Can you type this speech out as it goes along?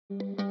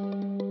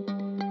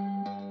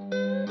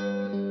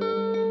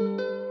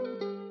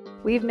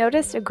We've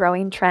noticed a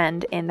growing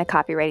trend in the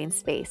copywriting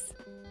space.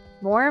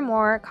 More and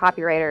more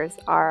copywriters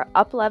are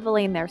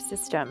up-leveling their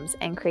systems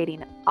and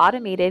creating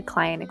automated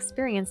client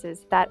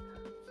experiences that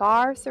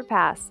far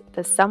surpass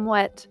the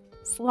somewhat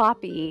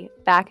sloppy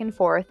back and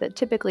forth that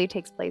typically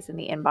takes place in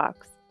the inbox.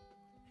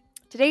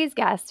 Today's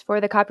guest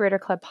for the Copywriter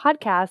Club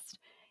podcast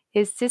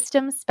is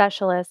systems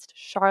specialist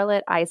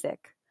Charlotte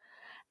Issac,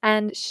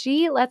 and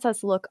she lets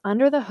us look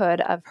under the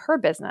hood of her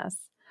business.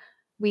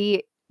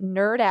 We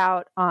nerd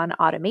out on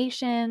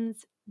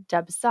automations,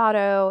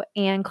 Dubsado,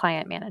 and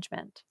client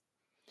management.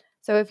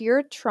 So if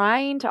you're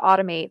trying to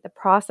automate the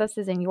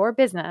processes in your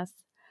business,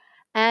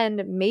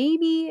 and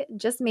maybe,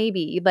 just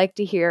maybe, you'd like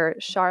to hear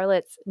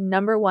Charlotte's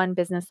 #1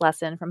 business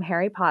lesson from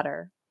Harry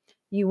Potter,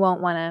 you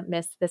won't want to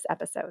miss this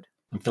episode.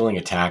 I'm feeling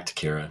attacked,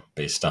 Kira,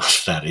 based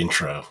off that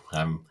intro.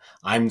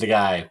 I'm the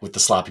guy with the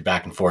sloppy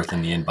back and forth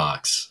in the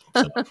inbox.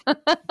 So.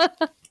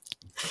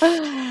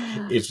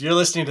 If you're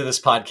listening to this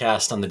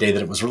podcast on the day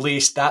that it was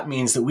released, that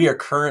means that we are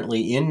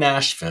currently in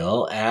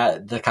Nashville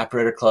at the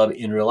Copywriter Club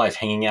in real life,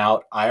 hanging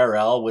out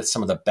IRL with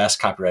some of the best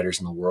copywriters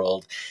in the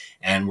world.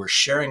 And we're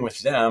sharing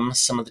with them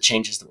some of the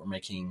changes that we're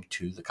making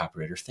to the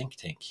Copywriter Think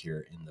Tank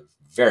here in the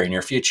very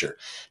near future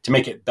to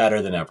make it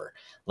better than ever.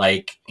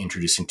 Like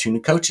introducing 2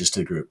 new coaches to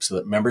the group so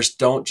that members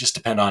don't just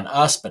depend on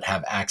us, but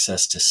have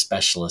access to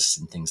specialists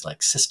in things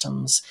like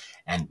systems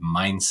and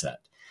mindset.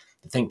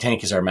 The Think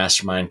Tank is our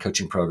mastermind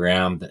coaching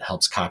program that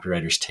helps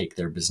copywriters take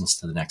their business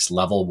to the next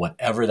level,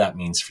 whatever that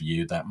means for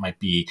you. That might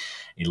be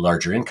a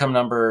larger income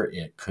number.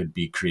 It could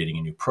be creating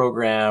a new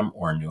program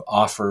or a new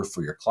offer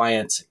for your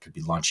clients. It could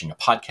be launching a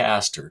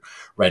podcast or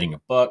writing a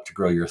book to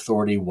grow your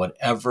authority.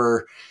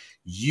 Whatever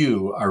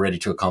you are ready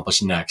to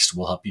accomplish next,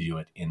 we'll help you do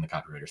it in the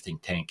Copywriter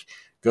Think Tank.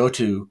 Go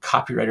to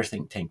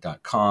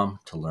copywriterthinktank.com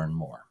to learn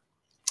more.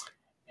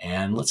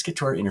 And let's get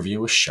to our interview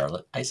with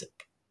Charlotte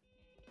Issac.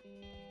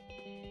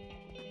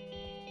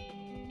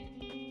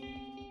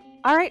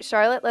 All right,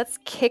 Charlotte, let's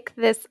kick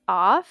this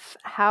off.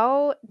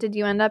 How did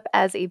you end up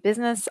as a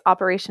business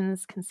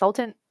operations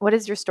consultant? What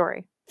is your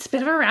story? It's a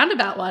bit of a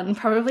roundabout one,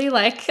 probably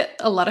like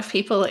a lot of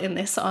people in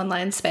this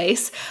online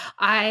space.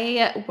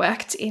 I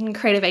worked in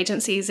creative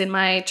agencies in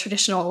my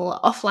traditional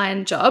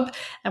offline job.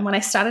 And when I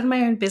started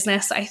my own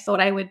business, I thought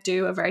I would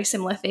do a very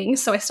similar thing.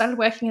 So I started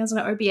working as an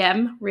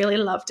OBM, really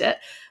loved it.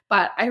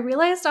 But I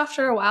realized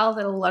after a while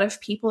that a lot of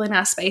people in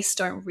our space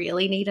don't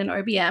really need an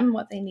OBM.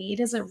 What they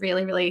need is a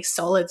really, really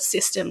solid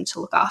system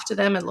to look after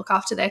them and look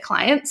after their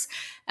clients.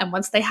 And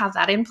once they have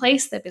that in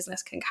place, their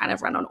business can kind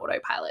of run on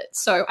autopilot.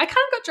 So I kind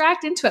of got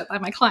dragged into it by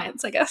my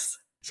clients, I guess.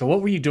 So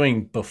what were you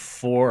doing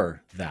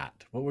before that?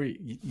 What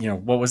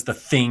was the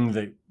thing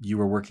that you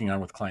were working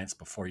on with clients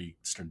before you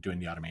started doing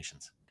the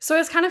automations? So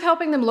it's kind of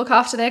helping them look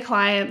after their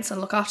clients and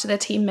look after their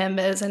team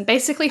members and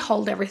basically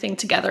hold everything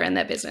together in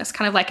their business,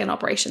 kind of like an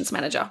operations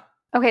manager.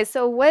 Okay,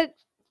 so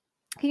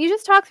can you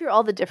just talk through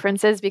all the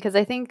differences? Because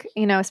I think,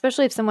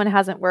 especially if someone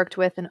hasn't worked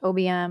with an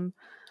OBM,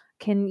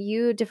 can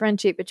you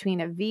differentiate between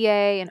a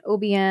VA, an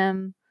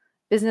OBM,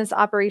 business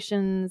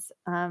operations,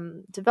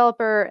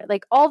 developer,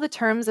 like all the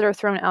terms that are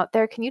thrown out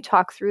there? Can you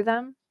talk through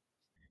them?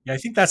 Yeah, I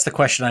think that's the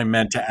question I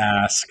meant to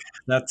ask.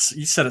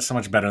 You said it so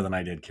much better than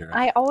I did, Kira.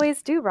 I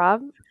always do,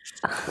 Rob.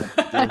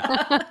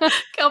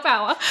 Girl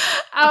power.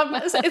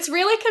 So it's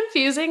really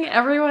confusing.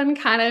 Everyone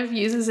kind of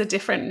uses a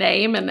different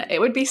name, and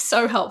it would be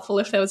so helpful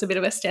if there was a bit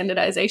of a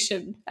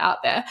standardization out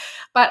there.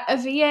 But a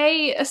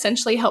VA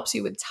essentially helps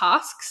you with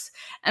tasks,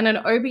 and an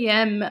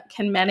OBM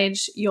can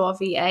manage your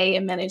VA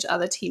and manage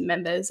other team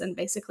members and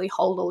basically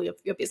hold all of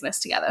your business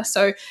together.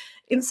 So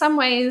in some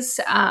ways,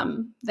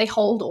 they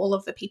hold all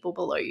of the people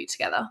below you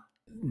together.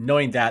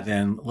 Knowing that,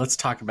 then let's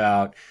talk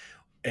about,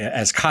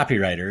 as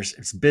copywriters,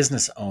 as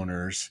business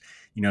owners,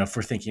 if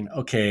we're thinking,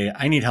 okay,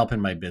 I need help in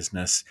my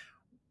business,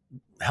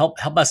 help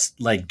us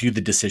like do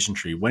the decision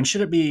tree. When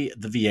should it be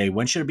the VA?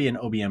 When should it be an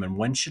OBM? And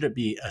when should it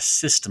be a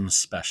systems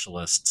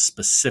specialist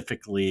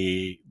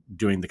specifically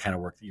doing the kind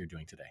of work that you're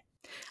doing today?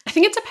 I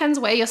think it depends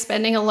where you're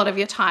spending a lot of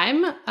your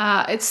time.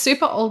 It's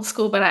super old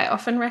school, but I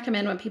often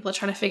recommend when people are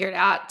trying to figure it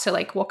out to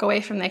like walk away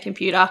from their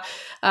computer,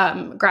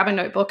 grab a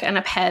notebook and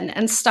a pen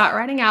and start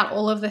writing out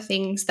all of the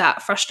things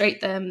that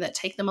frustrate them, that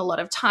take them a lot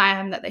of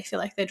time, that they feel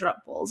like they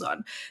drop balls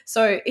on.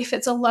 So if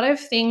it's a lot of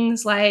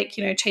things like,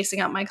 chasing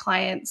out my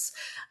clients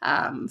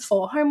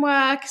for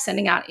homework,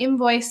 sending out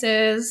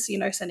invoices,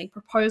 sending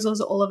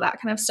proposals, all of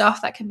that kind of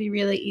stuff, that can be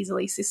really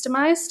easily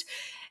systemized.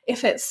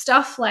 If it's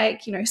stuff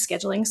like,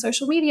 scheduling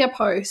social media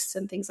posts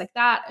and things like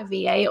that, a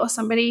VA or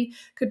somebody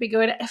could be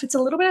good. If it's a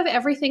little bit of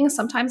everything,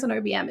 sometimes an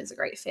OBM is a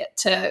great fit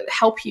to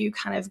help you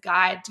kind of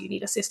guide. Do you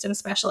need a system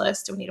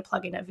specialist? Do we need to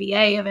plug in a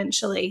VA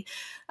eventually?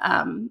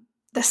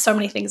 There's so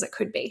many things it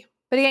could be.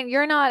 But again,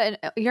 you're not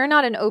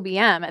an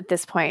OBM at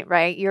this point,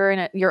 right? You're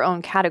in your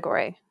own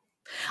category.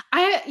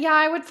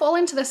 I would fall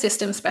into the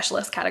system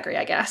specialist category,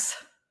 I guess.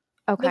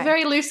 Okay. The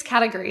very loose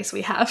categories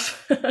we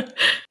have.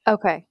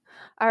 Okay.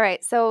 All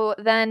right. So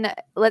then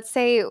let's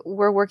say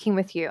we're working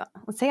with you.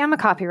 Let's say I'm a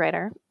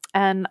copywriter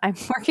and I'm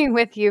working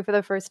with you for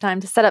the first time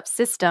to set up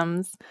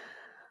systems,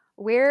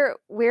 where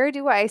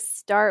do I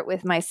start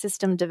with my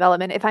system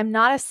development if I'm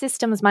not a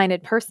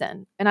systems-minded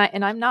person? And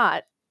I'm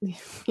not.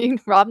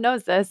 Rob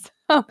knows this.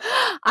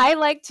 I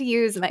like to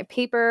use my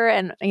paper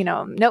and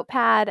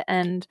notepad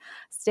and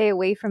stay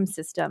away from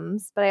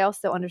systems, but I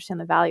also understand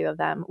the value of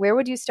them. Where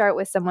would you start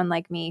with someone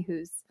like me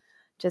who's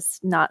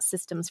just not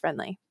systems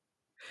friendly?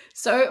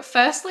 So,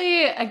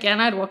 firstly, again,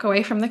 I'd walk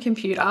away from the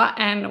computer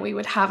and we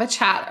would have a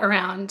chat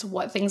around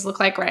what things look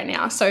like right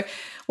now. So,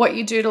 what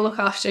you do to look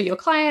after your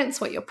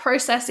clients, what your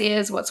process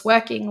is, what's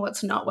working,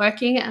 what's not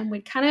working. And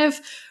we'd kind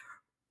of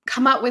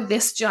come up with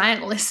this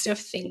giant list of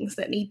things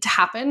that need to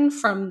happen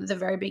from the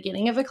very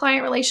beginning of a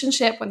client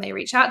relationship when they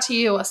reach out to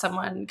you or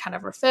someone kind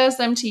of refers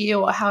them to you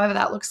or however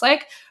that looks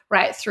like,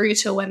 right through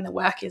to when the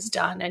work is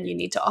done and you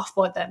need to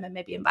offboard them and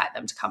maybe invite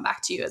them to come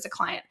back to you as a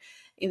client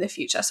in the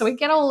future. So we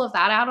get all of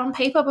that out on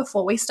paper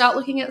before we start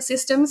looking at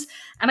systems.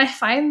 And I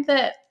find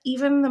that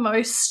even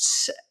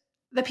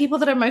the people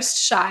that are most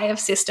shy of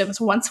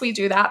systems, once we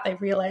do that, they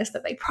realize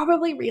that they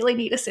probably really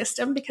need a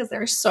system because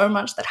there is so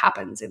much that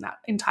happens in that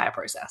entire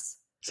process.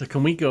 So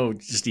can we go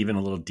just even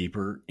a little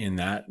deeper in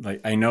that?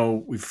 Like, I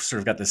know we've sort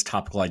of got this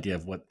topical idea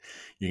of what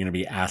you're going to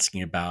be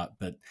asking about,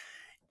 but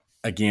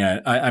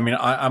again,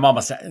 I'm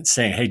almost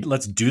saying, hey,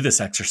 let's do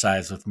this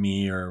exercise with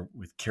me or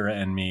with Kira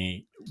and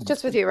me.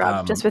 Just with you,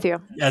 Rob. Just with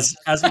you. As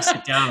we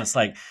sit down, it's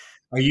like,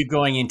 are you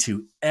going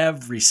into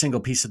every single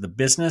piece of the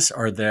business?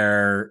 Are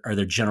there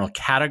general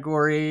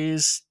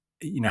categories?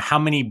 How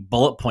many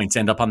bullet points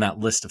end up on that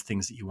list of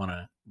things that you want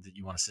to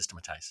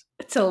systematize?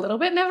 It's a little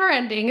bit never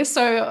ending.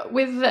 So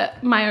with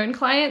my own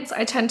clients,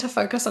 I tend to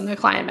focus on the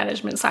client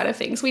management side of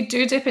things. We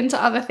do dip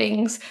into other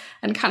things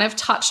and kind of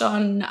touch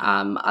on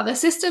other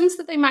systems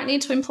that they might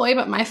need to employ,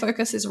 but my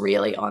focus is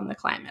really on the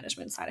client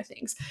management side of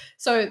things.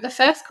 So the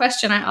first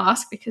question I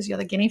ask, because you're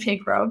the guinea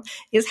pig, Rob,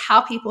 is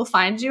how people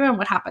find you and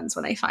what happens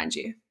when they find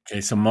you.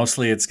 Okay, so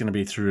mostly it's going to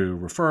be through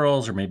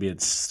referrals, or maybe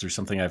it's through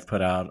something I've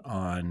put out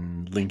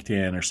on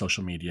LinkedIn or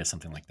social media,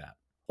 something like that.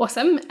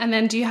 Awesome. And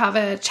then do you have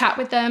a chat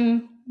with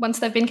them once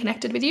they've been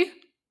connected with you?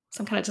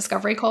 Some kind of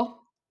discovery call?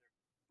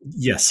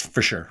 Yes,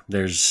 for sure.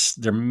 There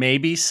may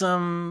be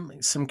some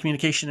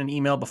communication and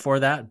email before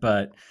that,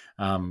 but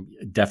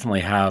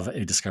definitely have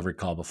a discovery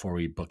call before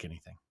we book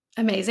anything.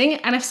 Amazing.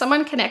 And if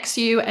someone connects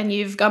you and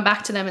you've gone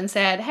back to them and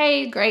said,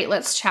 hey, great,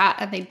 let's chat,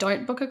 and they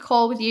don't book a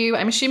call with you,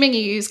 I'm assuming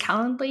you use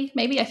Calendly,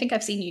 maybe? I think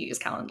I've seen you use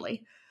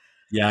Calendly.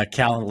 Yeah,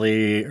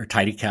 Calendly or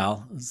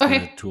TidyCal is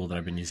the tool that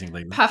I've been using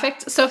lately.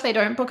 Perfect. So if they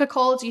don't book a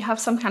call, do you have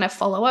some kind of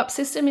follow-up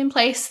system in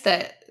place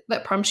that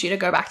prompts you to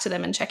go back to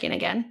them and check in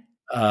again?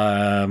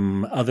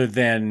 Other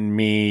than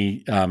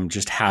me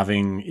just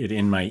having it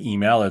in my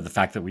email, or the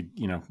fact that we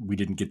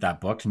didn't get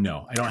that booked,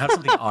 no, I don't have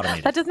something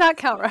automated. That does not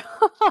count, right?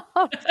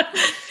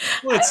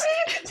 Well, it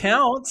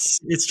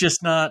counts. It's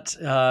just not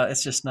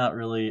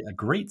really a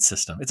great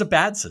system. It's a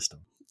bad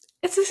system.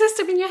 It's a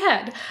system in your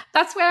head.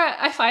 That's where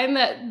I find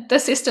that the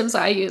systems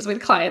I use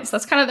with clients,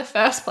 that's kind of the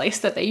first place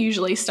that they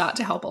usually start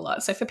to help a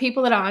lot. So for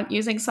people that aren't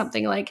using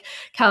something like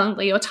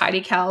Calendly or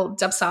TidyCal,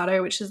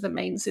 Dubsado, which is the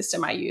main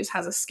system I use,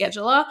 has a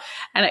scheduler,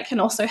 and it can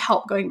also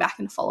help going back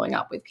and following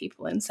up with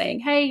people and saying,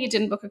 hey, you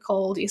didn't book a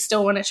call. Do you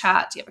still want to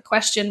chat? Do you have a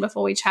question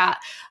before we chat?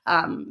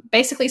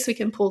 Basically, so we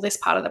can pull this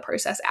part of the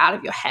process out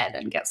of your head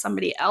and get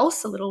somebody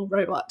else, a little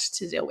robot,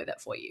 to deal with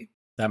it for you.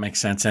 That makes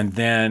sense. And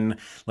then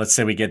let's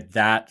say we get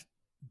that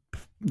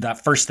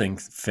first thing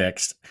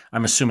fixed.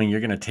 I'm assuming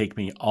you're going to take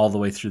me all the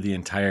way through the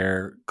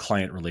entire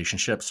client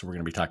relationship. So we're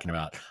going to be talking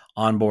about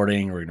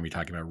onboarding. We're going to be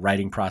talking about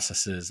writing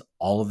processes,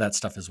 all of that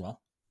stuff as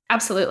well.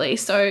 Absolutely.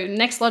 So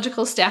next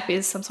logical step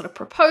is some sort of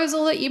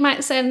proposal that you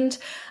might send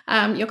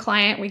your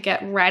client. We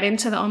get right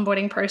into the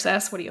onboarding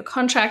process. What do your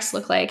contracts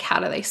look like? How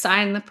do they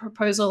sign the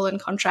proposal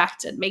and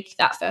contract and make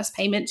that first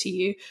payment to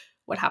you?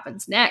 What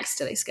happens next?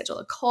 Do they schedule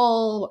a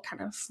call? What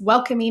kind of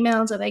welcome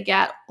email do they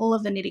get? All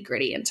of the nitty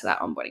gritty into that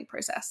onboarding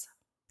process.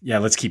 Yeah,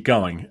 let's keep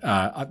going.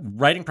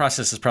 Writing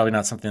process is probably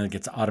not something that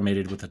gets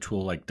automated with a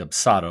tool like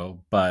Dubsado,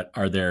 but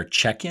are there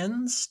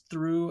check-ins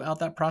throughout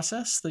that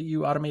process that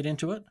you automate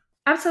into it?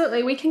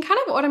 Absolutely. We can kind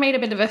of automate a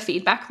bit of a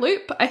feedback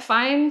loop. I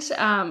find,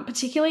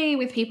 particularly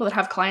with people that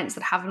have clients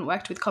that haven't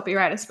worked with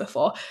copywriters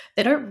before,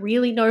 they don't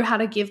really know how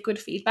to give good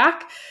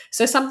feedback.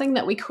 So something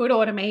that we could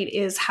automate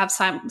is have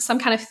some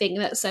kind of thing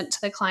that's sent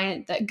to the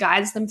client that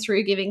guides them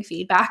through giving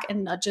feedback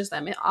and nudges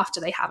them after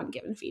they haven't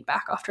given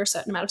feedback after a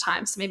certain amount of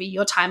time. So maybe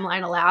your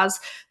timeline allows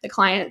the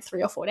client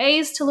 3 or 4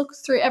 days to look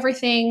through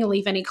everything,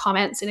 leave any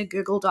comments in a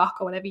Google Doc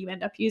or whatever you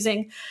end up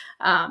using.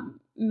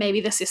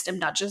 Maybe the system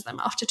nudges them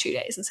after 2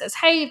 days and says,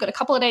 hey, you've got a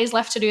couple of days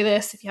left to do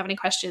this. If you have any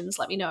questions,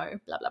 let me know,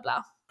 blah, blah,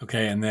 blah.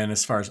 Okay. And then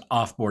as far as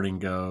offboarding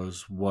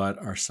goes, what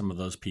are some of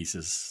those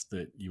pieces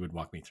that you would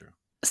walk me through?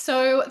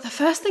 So the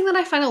first thing that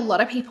I find a lot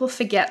of people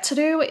forget to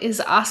do is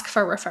ask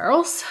for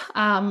referrals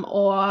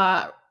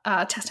or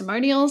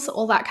testimonials,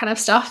 all that kind of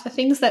stuff, the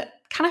things that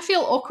kind of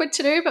feel awkward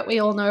to do, but we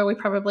all know we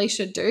probably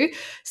should do.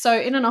 So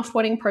in an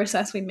offboarding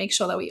process, we make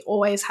sure that we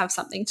always have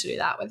something to do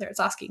that, whether it's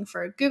asking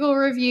for a Google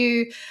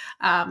review,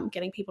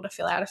 getting people to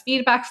fill out a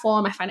feedback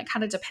form. I find it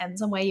kind of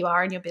depends on where you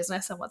are in your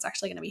business and what's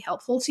actually going to be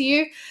helpful to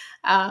you.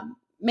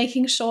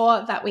 Making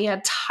sure that we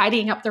are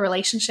tidying up the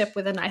relationship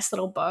with a nice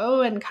little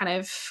bow and kind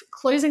of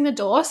closing the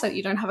door so that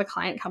you don't have a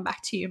client come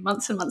back to you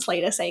months and months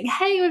later saying,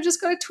 hey, we've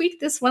just got to tweak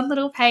this one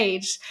little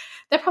page.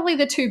 They're probably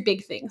the two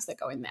big things that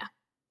go in there.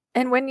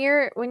 And when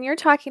you're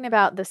talking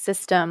about the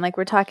system, like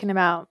we're talking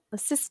about the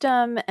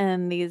system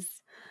and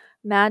these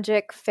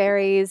magic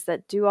fairies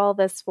that do all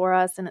this for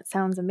us and it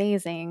sounds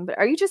amazing, but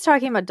are you just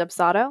talking about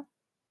Dubsado?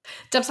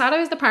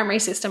 Dubsado is the primary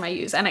system I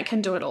use and it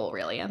can do it all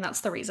really. And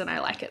that's the reason I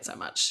like it so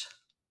much.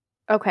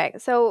 Okay,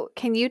 so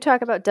can you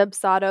talk about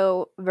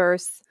Dubsado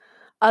versus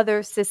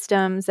other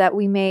systems that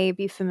we may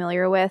be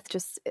familiar with?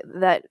 Just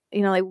that,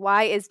 like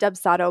why is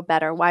Dubsado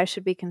better? Why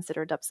should we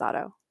consider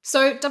Dubsado?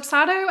 So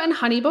Dubsado and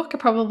Honeybook are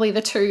probably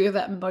the two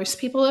that most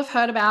people have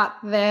heard about.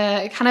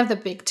 They're kind of the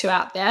big two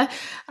out there.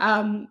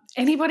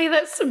 Anybody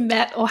that's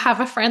met or have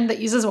a friend that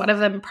uses one of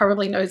them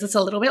probably knows it's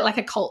a little bit like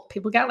a cult.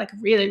 People get like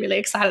really, really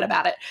excited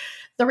about it.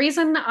 The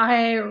reason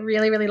I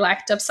really, really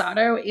like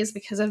Dubsado is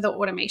because of the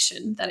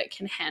automation that it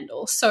can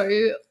handle.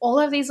 So all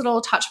of these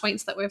little touch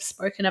points that we've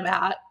spoken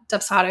about,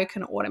 Dubsado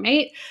can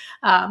automate.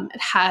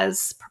 It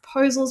has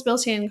proposals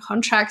built in,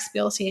 contracts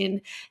built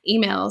in,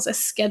 emails, a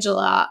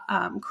scheduler,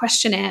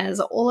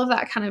 questionnaires, all of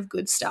that kind of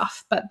good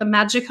stuff. But the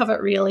magic of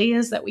it really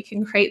is that we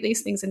can create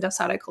these things in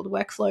Dubsado called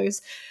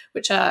workflows,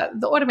 which are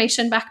the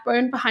automation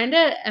backbone behind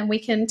it. And we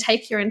can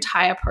take your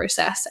entire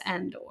process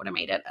and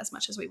automate it as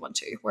much as we want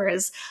to.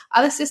 Whereas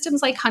other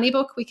systems like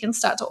Honeybook, we can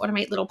start to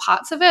automate little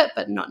parts of it,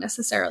 but not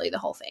necessarily the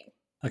whole thing.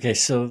 Okay,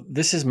 so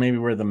this is maybe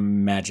where the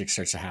magic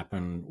starts to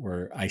happen,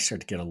 where I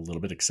start to get a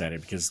little bit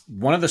excited, because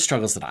one of the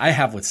struggles that I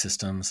have with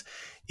systems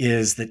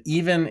is that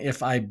even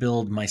if I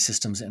build my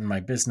systems in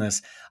my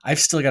business, I've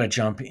still got to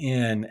jump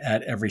in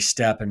at every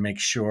step and make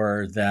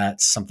sure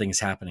that something is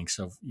happening.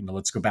 So,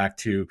 let's go back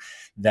to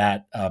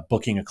that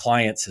booking a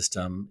client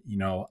system.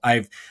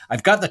 I've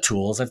got the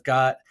tools. I've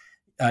got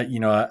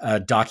a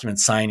document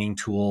signing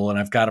tool, and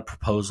I've got a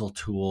proposal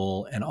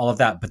tool and all of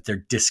that, but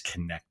they're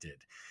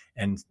disconnected.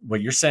 And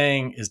what you're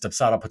saying is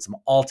Dubsado puts them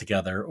all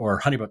together,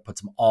 or Honeybook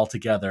puts them all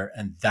together.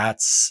 And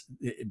that's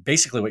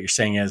basically what you're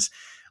saying is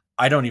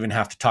I don't even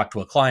have to talk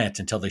to a client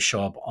until they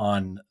show up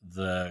on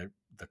the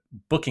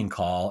booking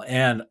call.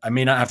 And I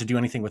may not have to do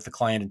anything with the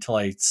client until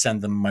I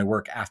send them my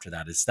work after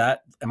that.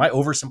 Am I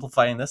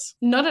oversimplifying this?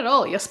 Not at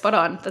all. You're spot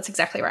on. That's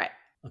exactly right.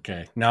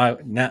 Okay. Now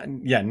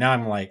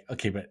I'm like,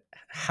 okay, but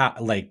how,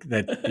 like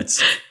that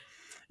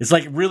it's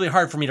like really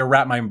hard for me to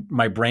wrap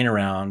my brain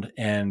around.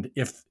 And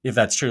if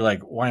that's true,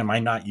 like, why am I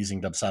not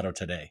using Dubsado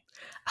today?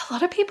 A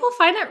lot of people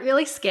find it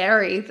really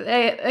scary.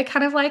 They're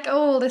kind of like,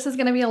 oh, this is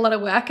going to be a lot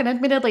of work. And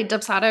admittedly,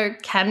 Dubsado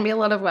can be a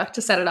lot of work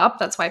to set it up.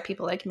 That's why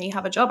people like me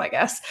have a job, I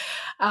guess.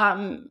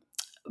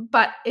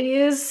 But it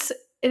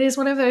is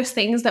one of those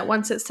things that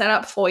once it's set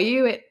up for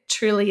you, it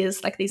truly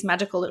is like these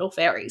magical little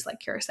fairies, like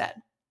Kira said.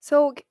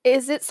 So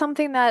is it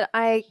something that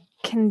I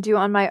can do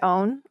on my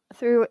own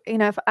through,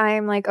 if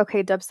I'm like,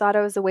 okay,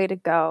 Dubsado is the way to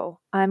go,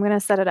 I'm going to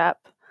set it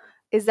up.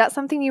 Is that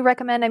something you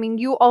recommend? I mean,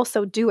 you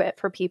also do it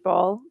for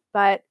people,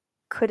 but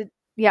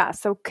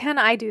so can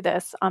I do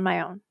this on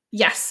my own?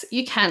 Yes,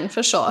 you can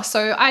for sure.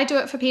 So I do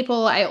it for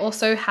people. I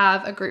also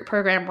have a group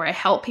program where I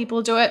help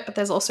people do it, but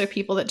there's also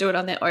people that do it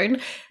on their own.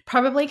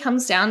 Probably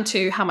comes down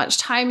to how much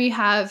time you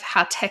have,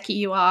 how techie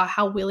you are,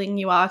 how willing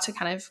you are to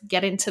kind of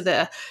get into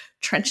the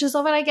trenches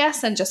of it, I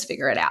guess, and just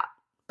figure it out.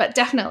 But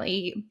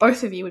definitely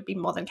both of you would be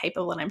more than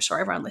capable, and I'm sure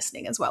everyone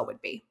listening as well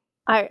would be.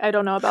 I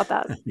don't know about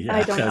that. Yeah,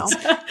 I don't know.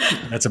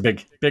 That's a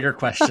bigger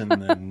question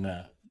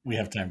than we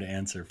have time to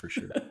answer for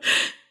sure.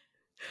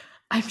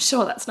 I'm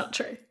sure that's not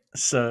true.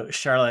 So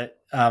Charlotte,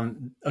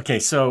 okay,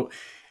 so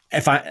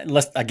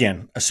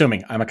again,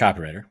 assuming I'm a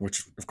copywriter,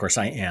 which of course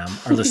I am,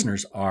 our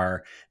listeners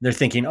are, they're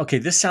thinking, okay,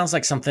 this sounds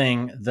like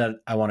something that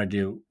I want to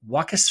do.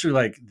 Walk us through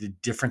like the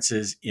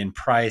differences in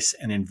price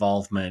and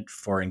involvement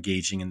for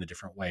engaging in the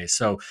different ways.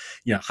 So,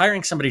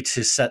 hiring somebody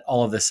to set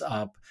all of this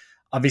up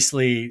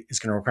obviously is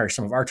going to require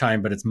some of our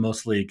time, but it's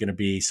mostly going to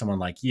be someone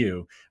like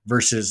you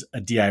versus a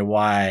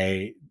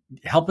DIY.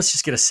 Help us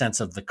just get a sense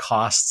of the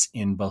costs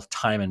in both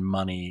time and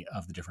money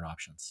of the different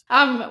options.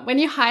 When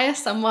you hire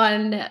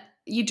someone,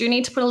 you do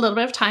need to put a little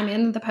bit of time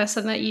in. The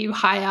person that you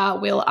hire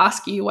will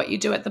ask you what you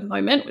do at the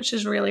moment, which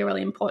is really,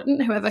 really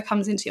important. Whoever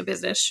comes into your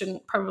business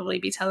shouldn't probably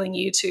be telling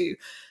you to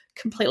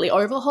completely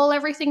overhaul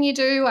everything you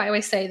do. I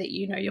always say that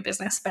you know your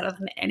business better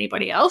than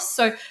anybody else.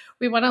 So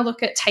we want to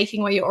look at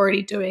taking what you're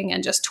already doing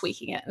and just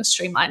tweaking it and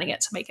streamlining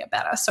it to make it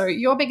better. So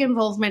your big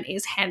involvement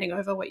is handing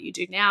over what you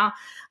do now,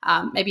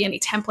 maybe any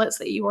templates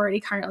that you already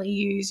currently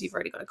use. You've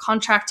already got a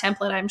contract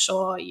template, I'm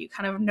sure. You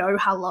kind of know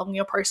how long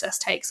your process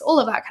takes, all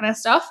of that kind of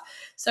stuff.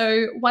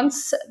 So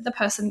once the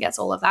person gets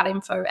all of that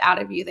info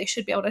out of you, they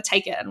should be able to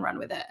take it and run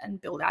with it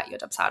and build out your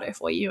Dubsado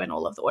for you and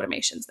all of the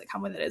automations that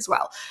come with it as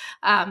well.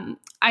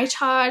 I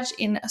charge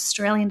in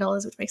Australian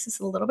dollars, which makes this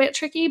a little bit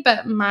tricky,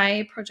 but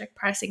my project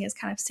pricing is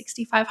kind of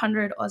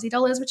 6,500 Aussie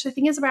dollars, which I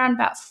think is around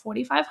about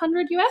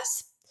 4,500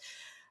 US.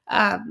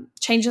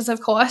 Changes,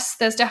 of course.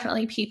 There's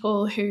definitely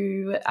people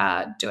who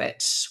do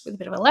it with a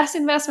bit of a less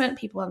investment,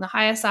 people on the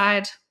higher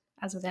side,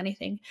 as with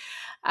anything.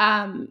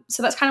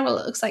 So that's kind of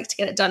what it looks like to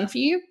get it done for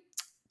you.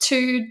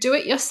 To do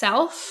it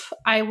yourself,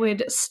 I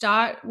would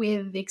start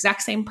with the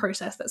exact same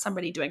process that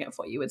somebody doing it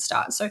for you would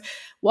start. So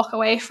walk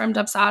away from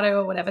Dubsado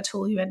or whatever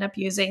tool you end up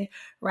using,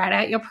 write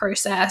out your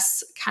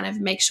process, kind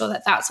of make sure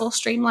that that's all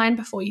streamlined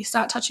before you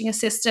start touching a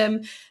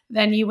system.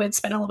 Then you would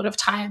spend a little bit of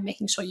time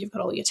making sure you've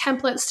got all your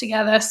templates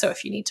together. So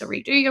if you need to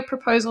redo your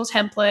proposal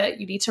template,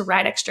 you need to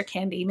write extra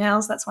canned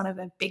emails. That's one of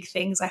the big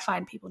things I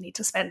find people need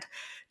to spend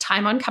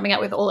time on, coming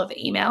up with all of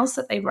the emails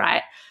that they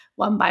write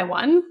one by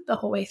one the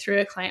whole way through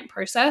a client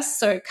process.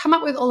 So come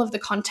up with all of the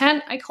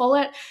content, I call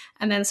it,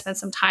 and then spend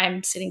some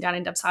time sitting down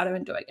in Dubsado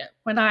and doing it.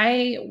 When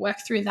I work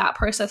through that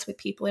process with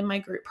people in my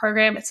group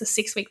program, it's a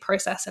 6-week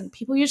process, and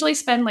people usually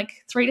spend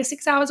like 3 to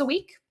 6 hours a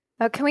week.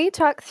 Can we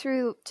talk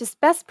through just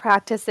best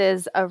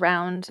practices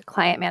around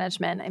client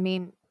management? I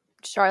mean,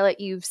 Charlotte,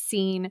 you've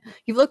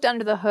looked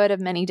under the hood of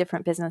many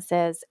different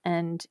businesses,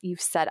 and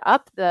you've set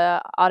up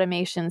the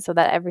automation so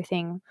that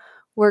everything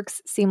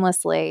works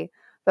seamlessly.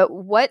 But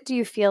what do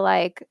you feel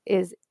like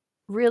is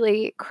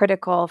really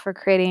critical for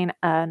creating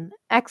an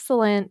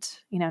excellent,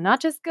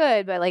 not just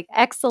good, but like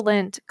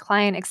excellent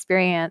client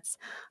experience?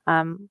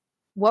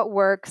 What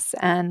works,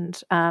 and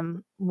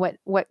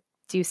what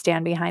do you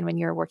stand behind when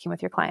you're working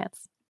with your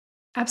clients?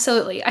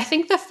 Absolutely. I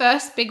think the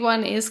first big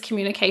one is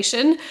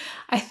communication.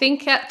 I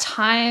think at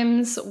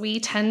times we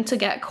tend to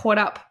get caught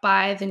up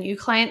by the new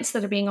clients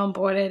that are being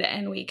onboarded,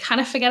 and we kind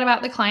of forget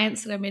about the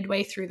clients that are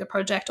midway through the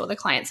project or the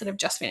clients that have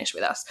just finished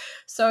with us.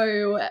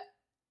 So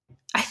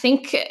I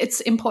think it's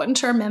important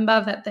to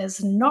remember that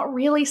there's not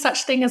really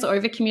such thing as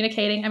over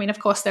communicating. I mean, of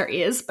course there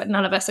is, but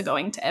none of us are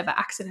going to ever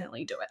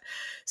accidentally do it.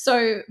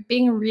 So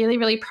being really,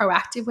 really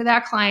proactive with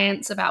our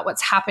clients about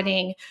what's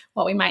happening,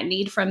 what we might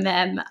need from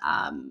them.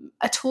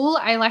 A tool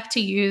I like to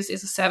use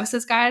is a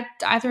services guide.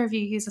 Do either of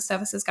you use a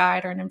services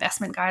guide or an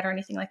investment guide or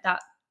anything like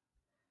that?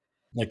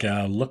 Like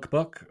a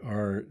lookbook,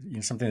 or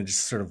something that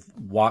just sort of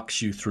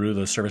walks you through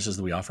the services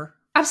that we offer?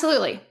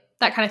 Absolutely.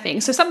 That kind of thing.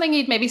 So something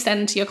you'd maybe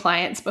send to your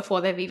clients before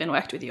they've even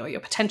worked with you, or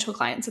your potential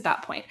clients at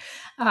that point.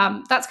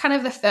 That's kind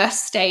of the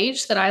first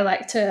stage that I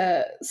like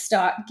to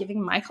start giving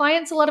my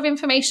clients a lot of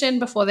information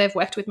before they've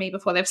worked with me,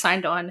 before they've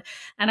signed on.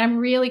 And I'm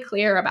really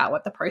clear about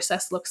what the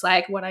process looks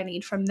like, what I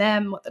need from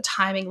them, what the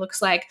timing looks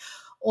like,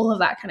 all of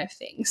that kind of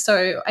thing.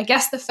 So I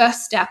guess the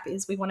first step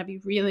is we want to be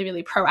really,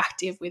 really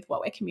proactive with what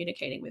we're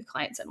communicating with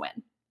clients and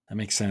when. That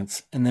makes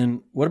sense. And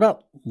then what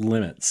about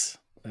limits?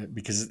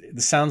 Because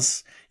this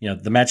sounds,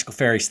 the magical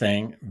fairies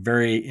thing,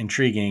 very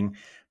intriguing.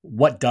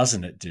 What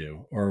doesn't it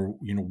do? Or,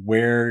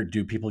 where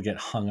do people get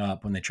hung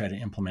up when they try to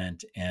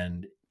implement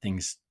and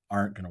things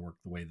aren't going to work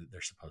the way that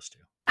they're supposed to?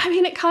 I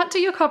mean, it can't do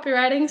your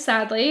copywriting,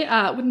 sadly.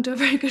 Wouldn't do a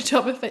very good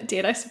job if it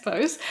did, I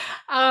suppose.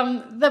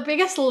 The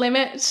biggest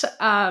limit,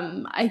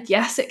 I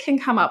guess it can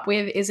come up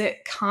with is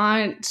it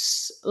can't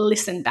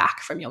listen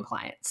back from your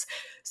clients.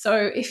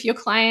 So if your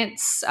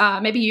clients,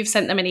 maybe you've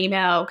sent them an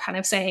email kind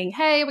of saying,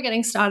 hey, we're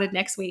getting started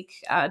next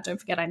week. Don't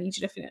forget, I need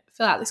you to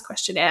fill out this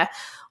questionnaire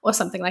or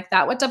something like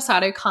that. What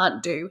Dubsado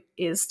can't do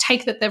is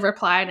take that they've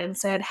replied and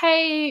said,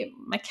 hey,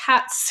 my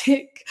cat's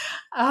sick.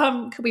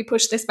 Could we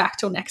push this back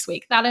till next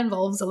week? That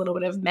involves a little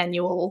bit of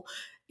manual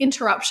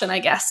interruption, I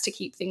guess, to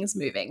keep things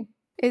moving.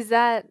 Is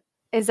that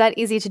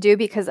easy to do?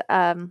 Because,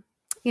 I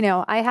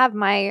have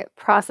my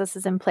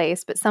processes in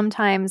place, but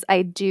sometimes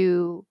I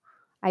do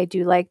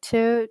like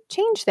to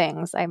change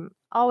things. I'm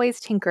always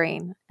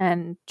tinkering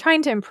and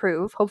trying to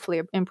improve,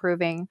 hopefully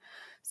improving.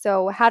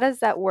 So how does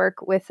that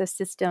work with a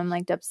system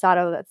like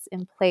Dubsado that's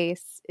in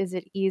place? Is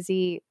it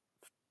easy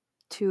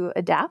to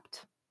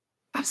adapt?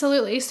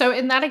 Absolutely. So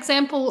in that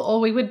example, all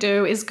we would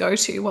do is go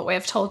to what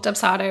we've told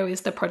Dubsado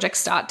is the project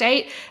start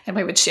date, and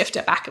we would shift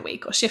it back a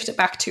week or shift it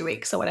back 2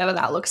 weeks or whatever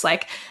that looks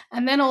like.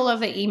 And then all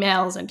of the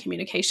emails and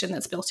communication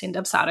that's built in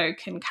Dubsado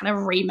can kind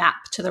of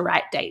remap to the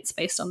right dates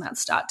based on that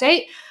start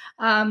date.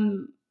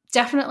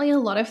 Definitely a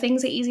lot of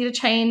things are easy to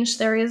change.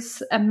 There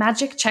is a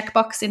magic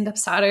checkbox in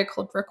Dubsado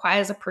called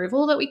requires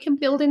approval that we can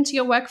build into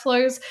your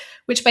workflows,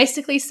 which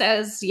basically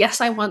says,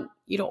 yes, I want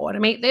you to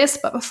automate this,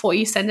 but before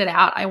you send it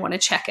out, I want to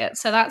check it.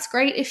 So that's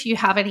great if you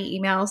have any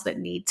emails that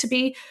need to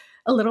be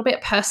a little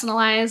bit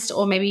personalized,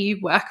 or maybe you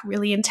work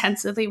really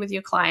intensively with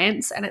your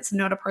clients and it's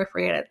not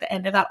appropriate at the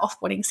end of that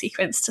offboarding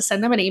sequence to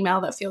send them an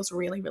email that feels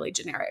really, really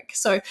generic.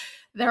 So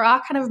there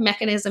are kind of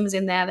mechanisms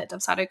in there that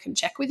Dubsado can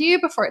check with you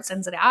before it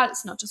sends it out.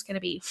 It's not just going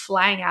to be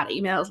flying out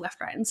emails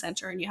left, right, and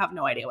center, and you have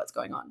no idea what's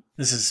going on.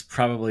 This is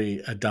probably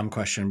a dumb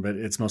question, but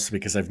it's mostly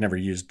because I've never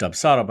used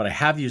Dubsado, but I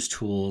have used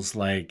tools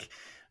like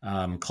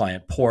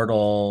Client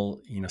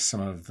Portal,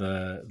 some of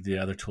the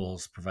other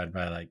tools provided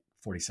by like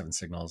 47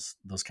 Signals,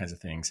 those kinds of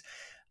things.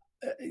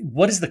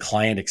 What is the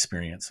client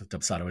experience of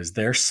Dubsado? Is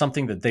there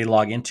something that they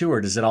log into, or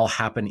does it all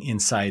happen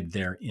inside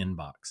their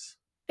inbox?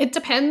 It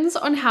depends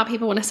on how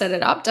people want to set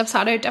it up.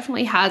 Dubsado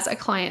definitely has a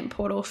client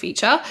portal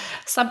feature.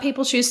 Some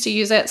people choose to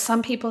use it.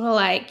 Some people are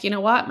like, you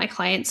know what, my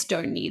clients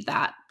don't need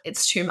that.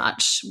 It's too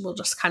much. We'll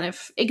just kind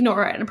of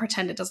ignore it and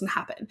pretend it doesn't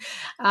happen.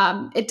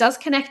 It does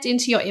connect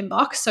into your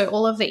inbox. So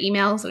all of the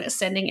emails that it's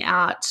sending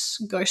out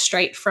go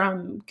straight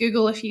from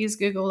Google if you use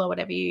Google or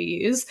whatever you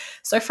use.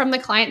 So from the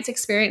client's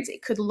experience,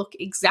 it could look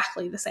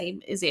exactly the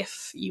same as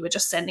if you were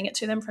just sending it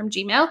to them from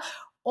Gmail.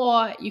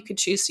 Or you could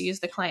choose to use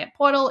the client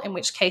portal, in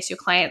which case your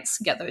clients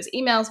get those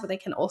emails, but they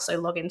can also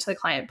log into the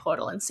client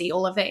portal and see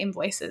all of their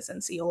invoices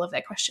and see all of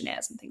their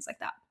questionnaires and things like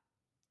that.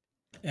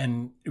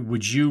 And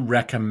would you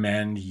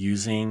recommend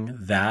using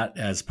that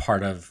as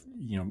part of,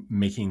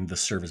 making the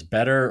service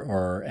better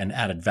or an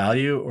added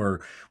value?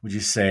 Or would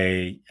you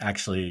say,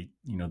 actually,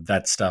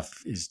 that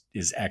stuff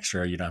is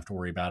extra, you don't have to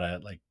worry about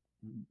it? Like,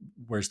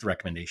 where's the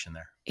recommendation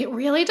there? It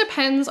really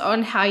depends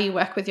on how you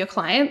work with your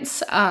clients.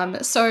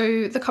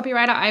 So the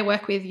copywriter I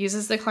work with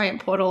uses the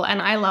client portal,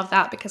 and I love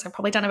that because I've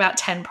probably done about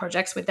 10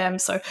 projects with them.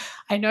 So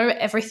I know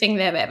everything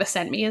they've ever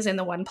sent me is in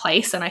the one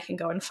place, and I can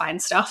go and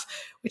find stuff,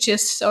 which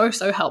is so,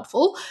 so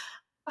helpful.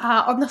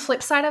 On the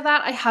flip side of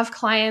that, I have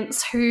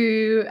clients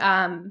who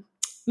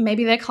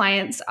maybe their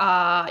clients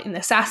are in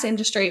the SaaS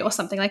industry or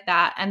something like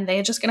that, and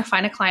they're just going to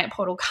find a client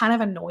portal kind of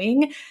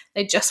annoying.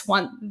 They just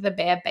want the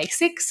bare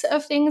basics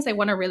of things. They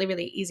want a really,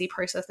 really easy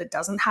process that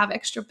doesn't have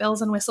extra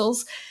bells and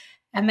whistles,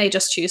 and they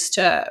just choose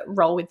to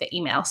roll with the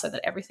email so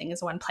that everything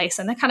is in one place,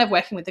 and they're kind of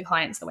working with the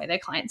clients the way their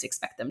clients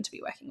expect them to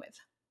be working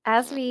with.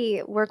 As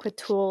we work with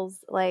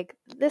tools like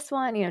this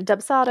one,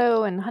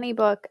 Dubsado and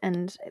Honeybook,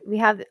 and we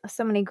have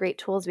so many great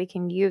tools we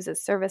can use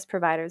as service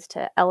providers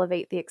to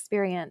elevate the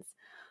experience.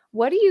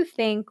 What do you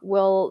think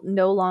will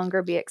no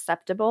longer be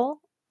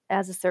acceptable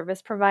as a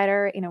service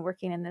provider,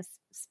 working in this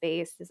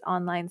space, this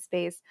online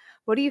space?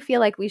 What do you feel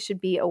like we should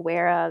be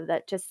aware of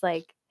that just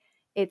like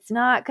it's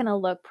not going to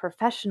look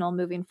professional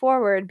moving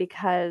forward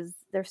because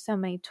there's so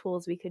many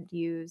tools we could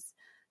use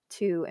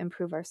to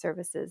improve our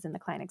services and the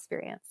client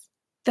experience?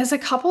 There's a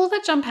couple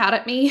that jump out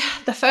at me.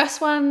 The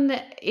first one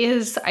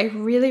is I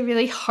really,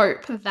 really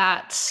hope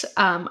that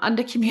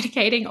under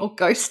communicating or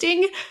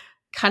ghosting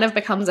kind of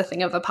becomes a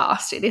thing of the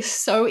past. It is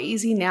so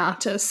easy now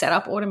to set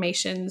up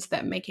automations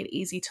that make it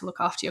easy to look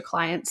after your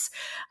clients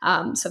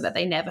so that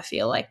they never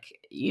feel like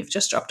you've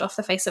just dropped off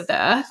the face of the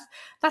earth.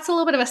 That's a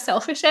little bit of a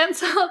selfish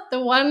answer. The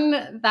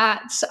one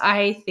that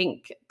I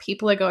think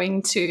people are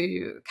going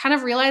to kind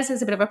of realize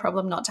is a bit of a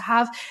problem not to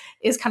have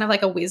is kind of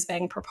like a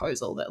whiz-bang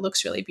proposal that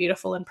looks really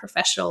beautiful and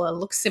professional and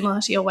looks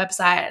similar to your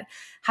website,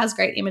 has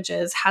great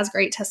images, has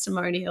great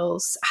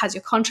testimonials, has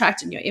your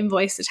contract and your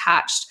invoice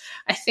attached.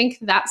 I think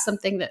that's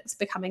something that's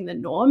becoming the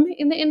norm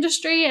in the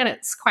industry, and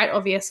it's quite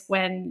obvious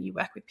when you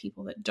work with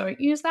people that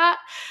don't use that,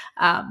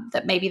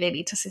 that maybe they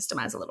need to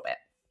systemize a little bit.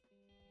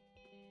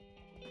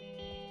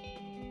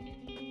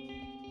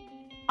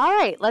 All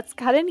right, let's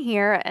cut in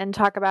here and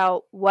talk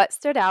about what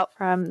stood out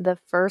from the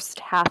first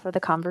half of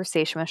the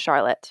conversation with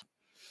Charlotte.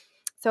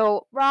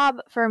 So, Rob,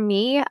 for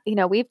me,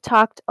 we've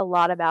talked a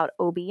lot about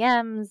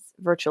OBMs,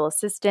 virtual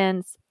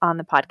assistants on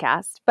the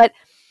podcast, but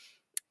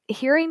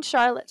hearing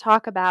Charlotte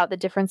talk about the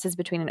differences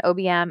between an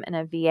OBM and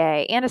a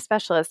VA and a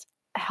specialist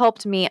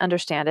helped me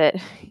understand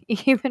it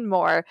even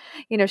more.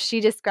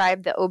 She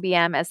described the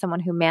OBM as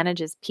someone who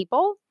manages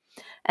people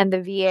and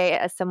the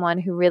VA as someone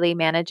who really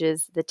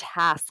manages the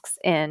tasks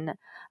in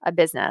a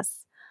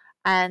business.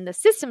 And the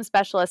system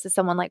specialist is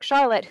someone like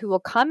Charlotte who will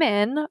come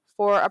in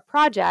for a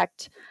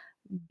project,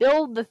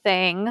 build the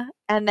thing,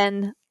 and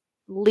then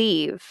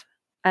leave.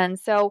 And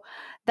so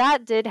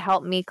that did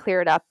help me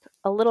clear it up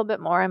a little bit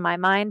more in my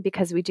mind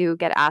because we do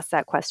get asked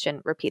that question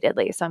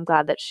repeatedly. So I'm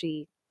glad that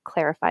she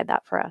clarified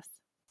that for us.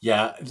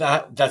 Yeah,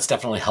 that's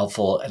definitely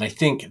helpful. And I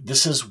think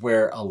this is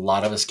where a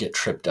lot of us get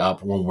tripped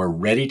up when we're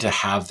ready to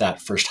have that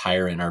first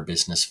hire in our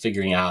business,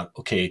 figuring out,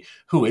 okay,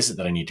 who is it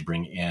that I need to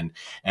bring in?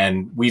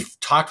 And we've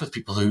talked with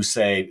people who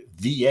say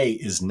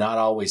VA is not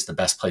always the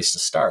best place to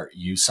start.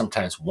 You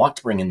sometimes want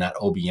to bring in that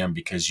OBM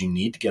because you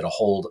need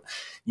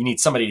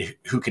somebody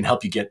who can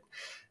help you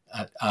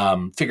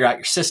figure out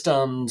your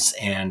systems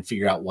and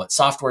figure out what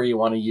software you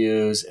want to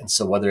use. And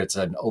so whether it's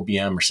an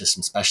OBM or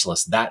system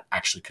specialist, that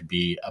actually could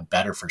be a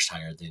better first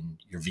hire than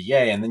your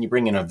VA. And then you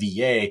bring in a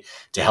VA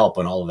to help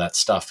when all of that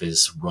stuff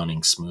is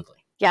running smoothly.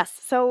 Yes.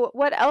 So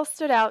what else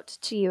stood out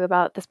to you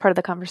about this part of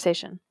the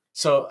conversation?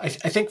 So I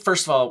think,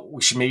 first of all,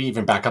 we should maybe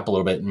even back up a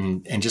little bit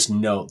and just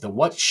note that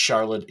what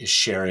Charlotte is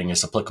sharing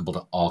is applicable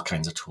to all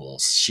kinds of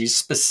tools. She's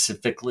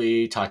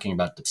specifically talking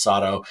about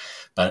Dubsado,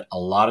 but a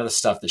lot of the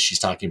stuff that she's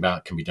talking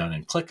about can be done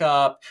in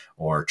ClickUp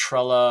or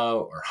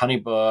Trello or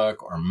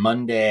Honeybook or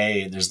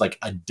Monday. There's like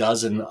a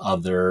dozen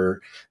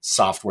other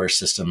software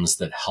systems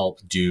that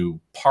help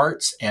do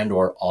parts and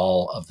or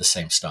all of the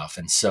same stuff.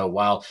 And so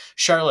while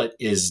Charlotte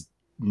is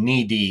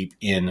knee deep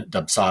in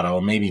Dubsado,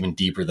 maybe even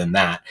deeper than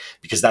that,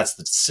 because that's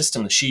the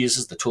system that she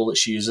uses, the tool that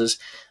she uses.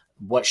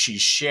 What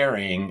she's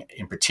sharing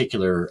in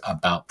particular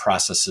about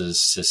processes,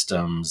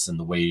 systems, and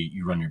the way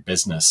you run your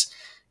business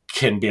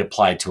can be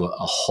applied to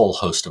a whole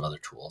host of other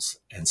tools.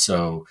 And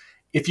so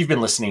if you've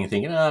been listening and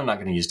thinking, oh, I'm not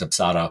going to use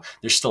Dubsado,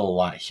 there's still a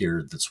lot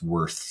here that's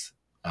worth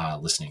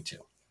listening to.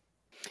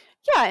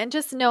 Yeah, and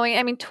just knowing,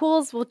 I mean,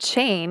 tools will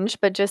change,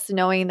 but just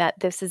knowing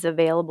that this is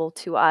available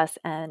to us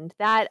and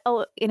that,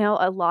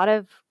 a lot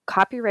of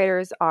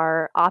copywriters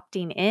are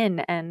opting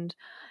in and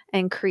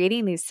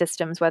creating these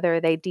systems,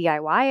 whether they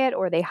DIY it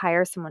or they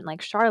hire someone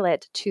like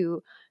Charlotte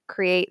to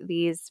create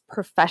these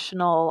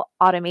professional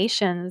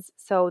automations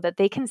so that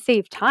they can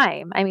save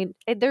time. I mean,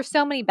 there's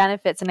so many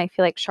benefits, and I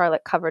feel like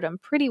Charlotte covered them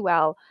pretty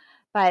well,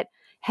 but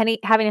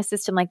having a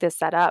system like this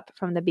set up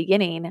from the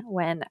beginning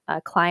when a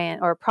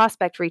client or a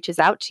prospect reaches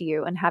out to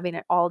you and having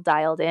it all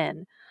dialed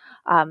in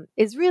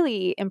is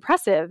really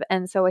impressive.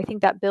 And so I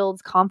think that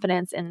builds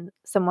confidence in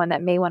someone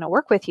that may want to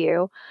work with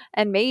you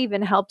and may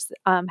even help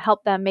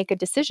them make a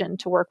decision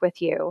to work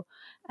with you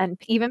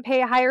and even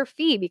pay a higher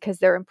fee because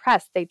they're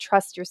impressed. They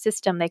trust your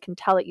system. They can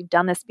tell that you've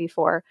done this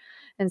before.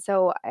 And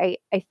so I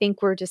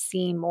think we're just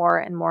seeing more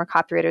and more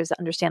copywriters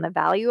understand the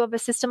value of a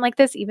system like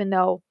this, even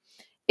though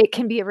it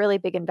can be a really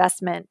big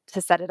investment to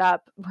set it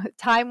up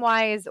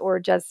time-wise or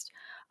just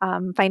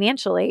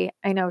financially.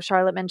 I know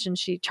Charlotte mentioned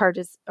she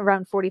charges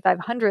around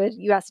 $4,500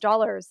 US.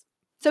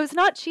 So it's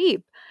not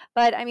cheap.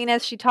 But I mean,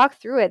 as she talked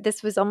through it,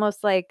 this was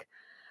almost like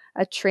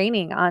a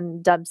training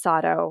on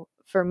Dubsado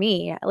for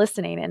me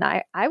listening. And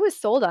I was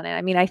sold on it.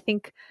 I mean, I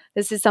think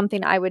this is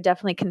something I would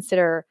definitely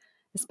consider,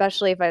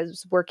 especially if I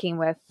was working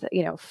with,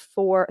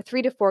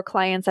 3 to 4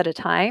 clients at a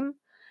time.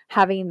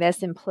 Having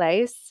this in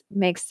place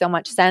makes so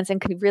much sense and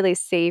could really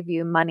save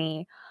you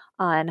money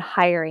on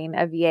hiring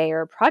a VA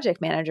or a project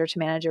manager to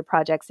manage your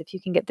projects. If you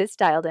can get this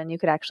dialed in, you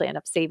could actually end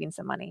up saving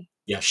some money.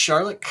 Yeah,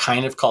 Charlotte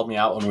kind of called me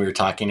out when we were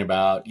talking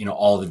about,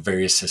 all the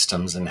various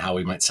systems and how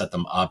we might set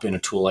them up in a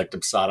tool like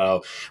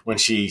Dubsado, when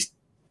she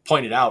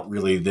pointed out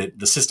really that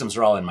the systems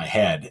are all in my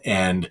head,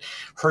 and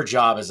her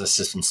job as a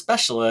system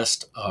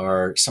specialist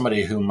or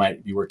somebody who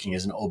might be working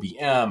as an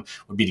OBM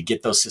would be to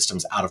get those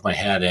systems out of my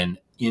head and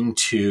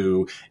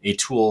into a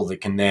tool that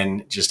can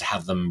then just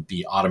have them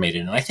be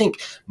automated. And I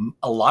think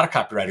a lot of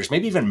copywriters,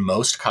 maybe even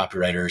most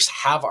copywriters,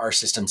 have our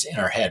systems in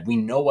our head. We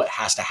know what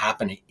has to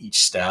happen at each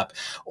step,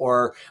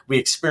 or we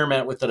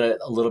experiment with it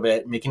a little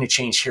bit, making a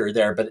change here or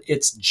there, but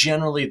it's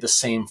generally the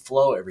same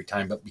flow every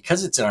time. But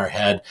because it's in our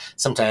head,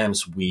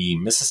 sometimes we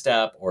miss a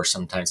step, or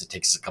sometimes it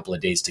takes us a couple of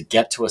days to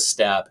get to a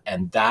step.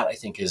 And that, I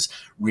think, is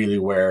really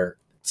where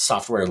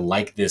software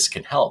like this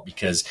can help,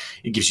 because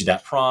it gives you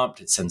that prompt,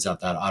 it sends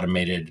out that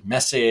automated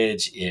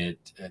message, it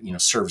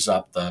serves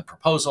up the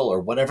proposal or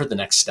whatever the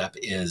next step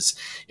is.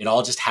 It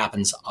all just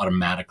happens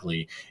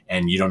automatically,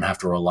 and you don't have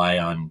to rely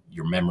on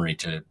your memory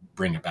to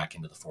bring it back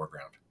into the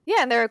foreground.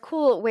 Yeah, and there are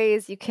cool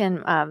ways you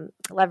can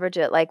leverage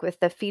it, like with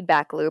the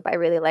feedback loop. I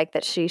really like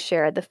that she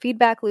shared the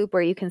feedback loop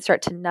where you can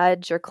start to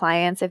nudge your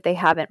clients if they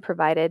haven't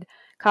provided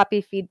copy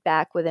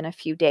feedback within a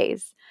few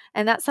days.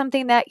 And that's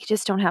something that you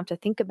just don't have to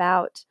think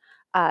about.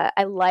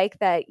 I like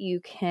that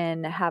you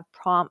can have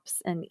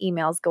prompts and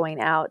emails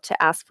going out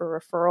to ask for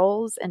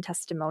referrals and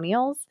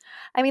testimonials.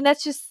 I mean,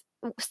 let's just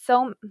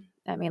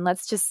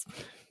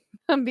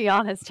be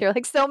honest here.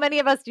 Like, so many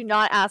of us do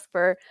not ask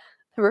for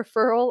the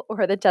referral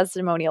or the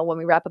testimonial when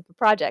we wrap up a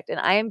project. And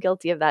I am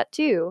guilty of that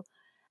too.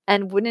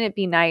 And wouldn't it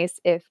be nice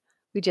if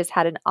we just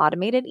had an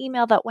automated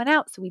email that went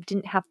out so we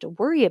didn't have to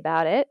worry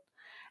about it?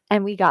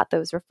 And we got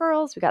those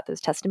referrals, we got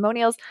those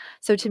testimonials.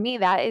 So to me,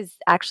 that is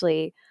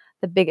actually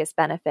the biggest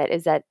benefit,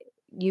 is that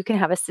you can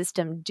have a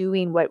system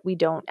doing what we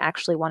don't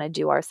actually want to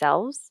do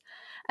ourselves.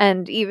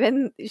 And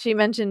even she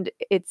mentioned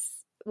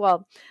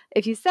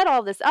if you set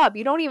all this up,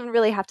 you don't even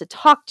really have to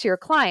talk to your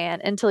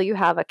client until you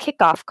have a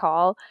kickoff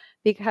call,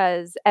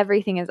 because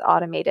everything is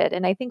automated.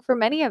 And I think for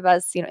many of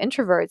us,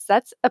 introverts,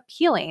 that's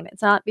appealing.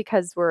 It's not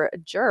because we're a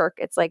jerk.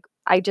 It's like,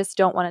 I just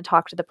don't want to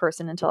talk to the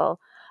person until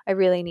I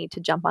really need to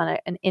jump on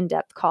an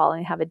in-depth call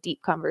and have a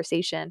deep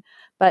conversation.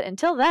 But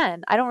until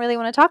then, I don't really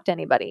want to talk to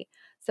anybody.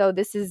 So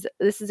this is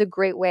a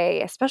great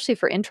way, especially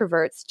for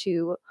introverts,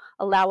 to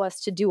allow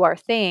us to do our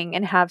thing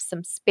and have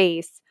some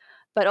space,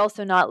 but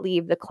also not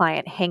leave the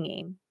client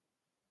hanging.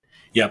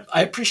 Yep.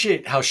 I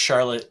appreciate how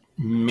Charlotte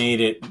made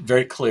it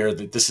very clear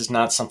that this is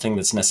not something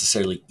that's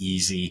necessarily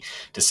easy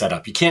to set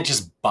up. You can't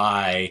just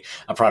buy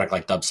a product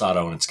like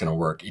Dubsado and it's going to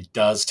work. It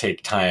does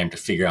take time to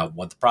figure out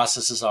what the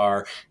processes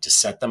are, to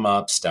set them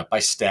up step by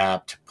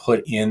step, to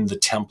put in the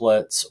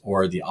templates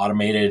or the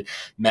automated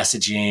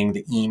messaging,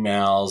 the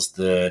emails,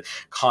 the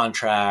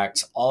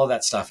contracts, all of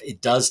that stuff.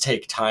 It does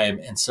take time.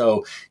 And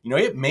so,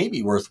 it may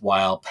be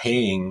worthwhile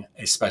paying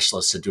a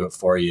specialist to do it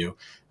for you.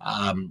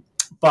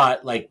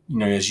 But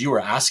as you were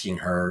asking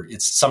her,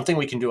 it's something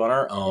we can do on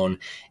our own.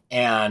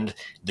 And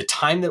the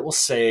time that we'll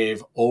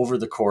save over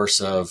the course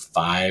of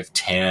 5,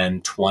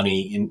 10,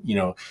 20,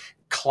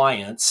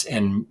 clients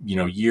and,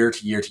 year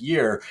to year to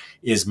year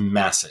is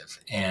massive.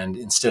 And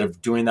instead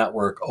of doing that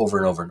work over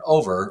and over and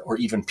over, or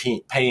even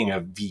paying a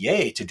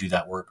VA to do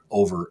that work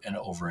over and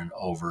over and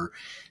over,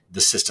 the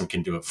system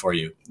can do it for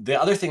you.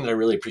 The other thing that I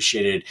really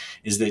appreciated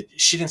is that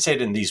she didn't say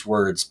it in these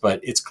words,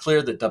 but it's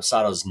clear that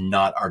Dubsado is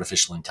not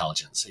artificial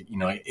intelligence.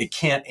 It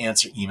can't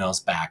answer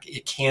emails back.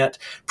 It can't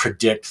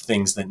predict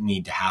things that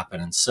need to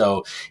happen. And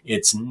so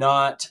it's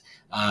not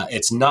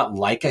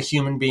like a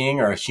human being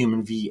or a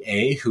human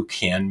VA who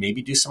can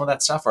maybe do some of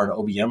that stuff, or an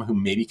OBM who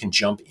maybe can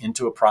jump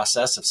into a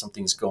process if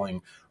something's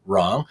going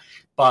wrong.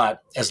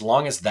 But as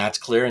long as that's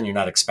clear and you're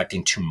not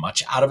expecting too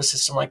much out of a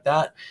system like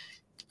that,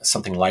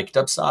 something like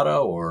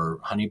Dubsado or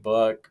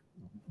HoneyBook,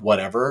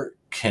 whatever,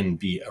 can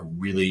be a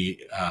really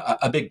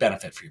a big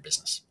benefit for your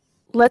business.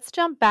 Let's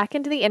jump back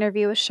into the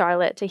interview with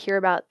Charlotte to hear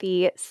about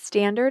the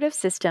standard of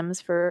systems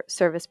for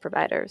service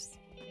providers.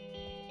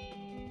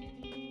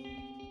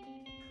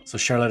 So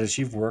Charlotte, as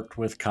you've worked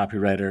with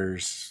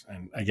copywriters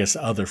and I guess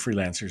other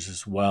freelancers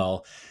as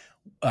well,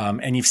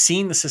 and you've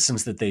seen the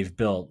systems that they've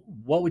built,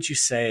 what would you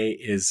say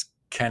is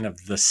kind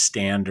of the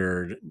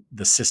standard,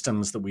 the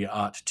systems that we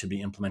ought to be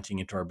implementing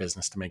into our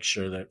business to make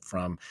sure that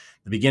from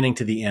the beginning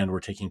to the end, we're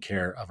taking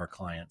care of our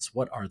clients?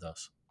 What are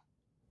those?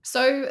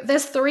 So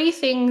there's 3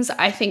 things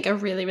I think are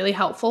really, really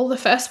helpful. The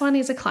first one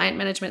is a client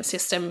management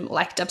system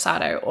like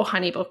Dubsado or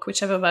HoneyBook,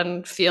 whichever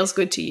one feels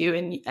good to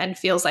you and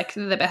feels like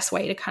the best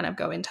way to kind of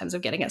go in terms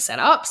of getting it set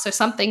up. So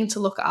something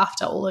to look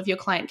after all of your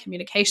client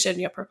communication,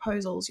 your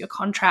proposals, your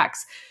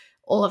contracts,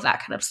 all of that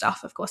kind of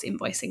stuff, of course,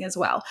 invoicing as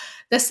well.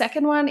 The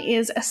second one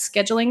is a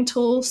scheduling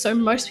tool. So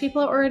most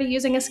people are already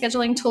using a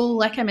scheduling tool.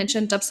 Like I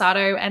mentioned,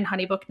 Dubsado and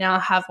HoneyBook now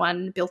have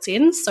one built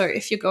in. So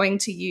if you're going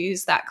to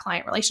use that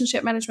client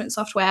relationship management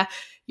software,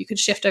 you could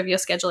shift over your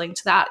scheduling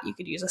to that. You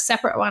could use a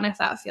separate one if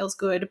that feels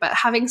good, but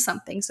having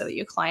something so that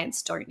your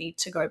clients don't need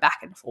to go back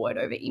and forward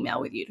over email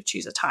with you to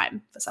choose a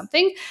time for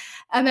something.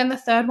 And then the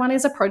third one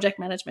is a project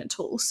management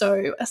tool.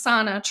 So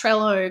Asana,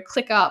 Trello,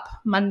 ClickUp,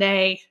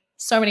 Monday,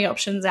 so many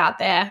options out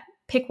there.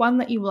 Pick one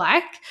that you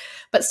like,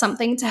 but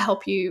something to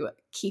help you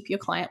keep your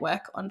client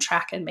work on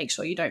track and make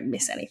sure you don't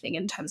miss anything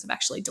in terms of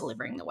actually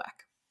delivering the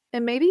work.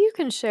 And maybe you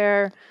can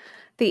share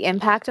the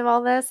impact of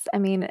all this. I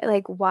mean,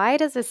 why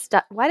does this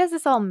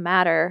all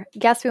matter?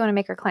 Yes, we want to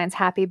make our clients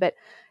happy, but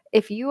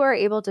if you are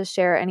able to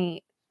share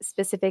any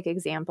specific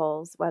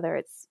examples, whether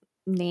it's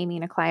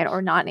naming a client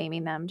or not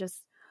naming them,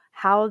 just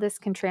how this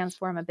can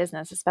transform a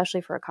business,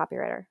 especially for a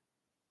copywriter.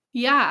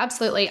 Yeah,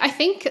 absolutely. I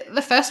think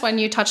the first one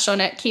you touched on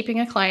it,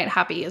 keeping a client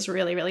happy is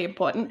really, really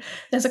important.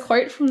 There's a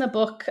quote from the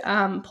book,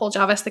 Paul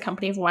Jarvis, The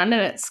Company of One,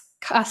 and it's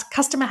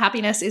customer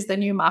happiness is the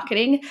new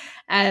marketing.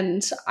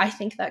 And I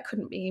think that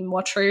couldn't be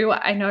more true.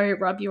 I know,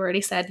 Rob, you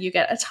already said you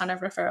get a ton of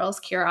referrals.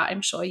 Kira,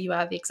 I'm sure you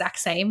are the exact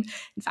same.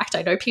 In fact,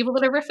 I know people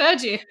that have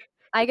referred you.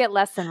 I get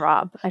less than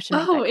Rob. I should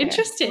make that clear.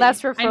 Interesting.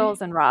 Less referrals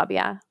than Rob,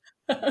 yeah.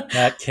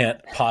 That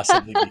can't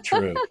possibly be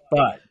true.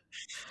 But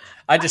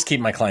I just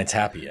keep my clients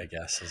happy, I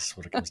guess, is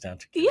what it comes down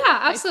to. Yeah,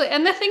 absolutely.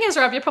 And the thing is,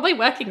 Rob, you're probably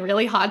working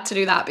really hard to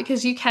do that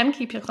because you can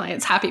keep your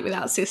clients happy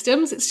without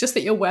systems. It's just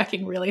that you're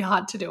working really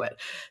hard to do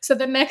it. So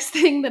the next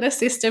thing that a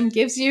system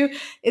gives you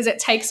is it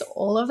takes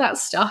all of that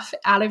stuff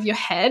out of your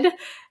head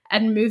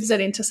and moves it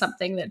into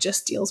something that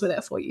just deals with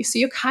it for you. So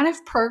you're kind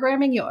of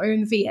programming your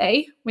own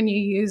VA when you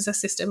use a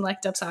system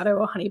like Dubsado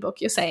or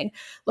HoneyBook. You're saying,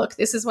 look,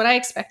 this is what I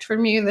expect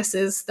from you. This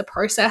is the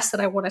process that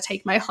I want to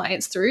take my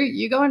clients through.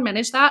 You go and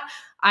manage that.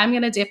 I'm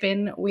going to dip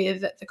in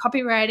with the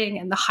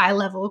copywriting and the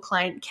high-level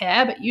client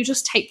care, but you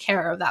just take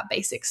care of that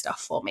basic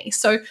stuff for me.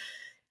 So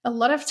a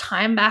lot of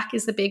time back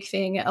is the big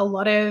thing, a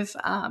lot of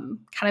kind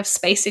of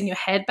space in your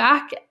head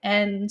back.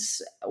 And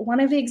one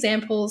of the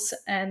examples,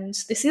 and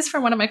this is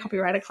from one of my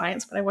copywriter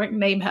clients, but I won't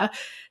name her,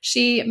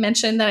 she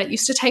mentioned that it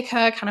used to take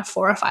her kind of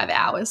 4 or 5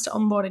 hours to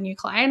onboard a new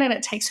client, and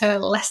it takes her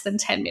less than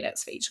 10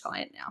 minutes for each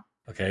client now.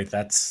 Okay,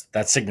 that's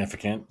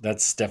significant.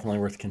 That's definitely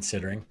worth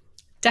considering.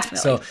 Definitely.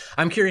 So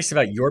I'm curious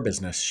about your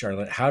business,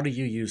 Charlotte. How do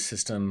you use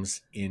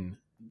systems in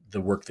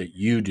the work that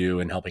you do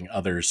in helping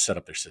others set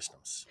up their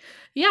systems?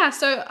 Yeah,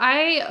 so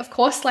I, of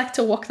course, like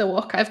to walk the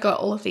walk. I've got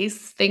all of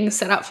these things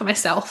set up for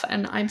myself,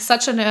 and I'm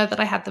such a nerd that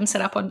I had them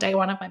set up on day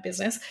one of my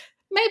business.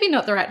 Maybe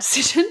not the right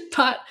decision,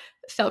 but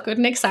felt good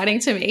and exciting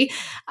to me.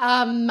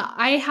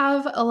 I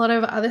have a lot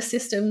of other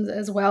systems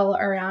as well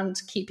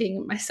around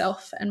keeping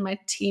myself and my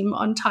team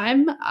on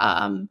time.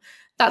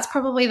 that's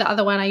probably the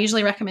other one. I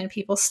usually recommend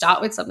people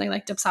start with something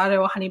like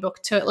Dubsado or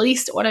Honeybook to at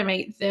least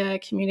automate the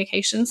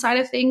communication side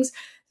of things.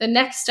 The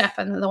next step,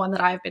 and the one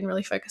that I've been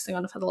really focusing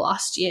on for the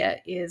last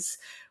year, is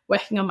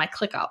working on my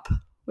ClickUp,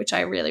 which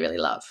I really, really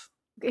love.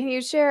 Can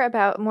you share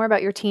more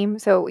about your team?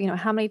 So,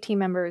 how many team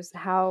members,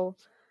 how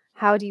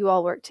do you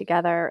all work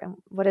together, and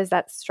what does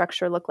that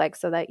structure look like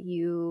so that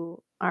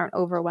you aren't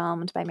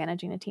overwhelmed by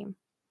managing a team?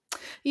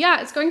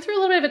 Yeah, it's going through a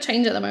little bit of a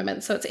change at the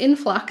moment. So it's in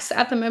flux.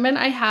 At the moment,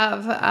 I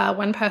have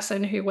one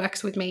person who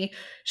works with me.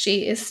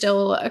 She is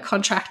still a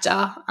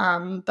contractor,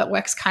 but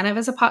works kind of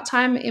as a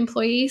part-time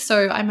employee.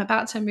 So I'm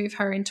about to move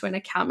her into an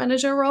account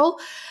manager role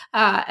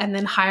and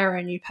then hire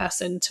a new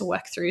person to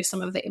work through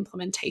some of the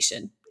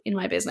implementation in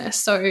my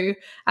business. So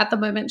at the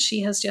moment,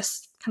 she has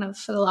just kind of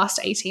for the last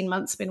 18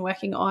 months been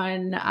working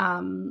on,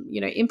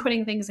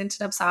 inputting things into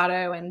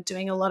Dubsado and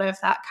doing a lot of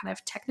that kind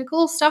of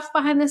technical stuff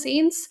behind the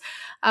scenes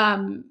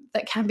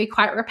that can be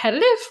quite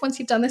repetitive once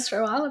you've done this for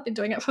a while. I've been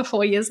doing it for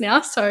 4 years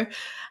now. So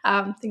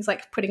things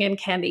like putting in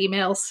canned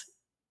emails,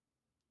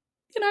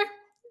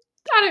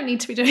 I don't need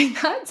to be doing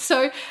that.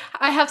 So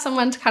I have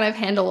someone to kind of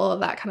handle all of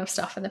that kind of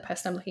stuff. And the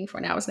person I'm looking for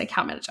now is an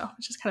account manager,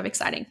 which is kind of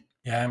exciting.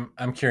 Yeah,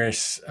 I'm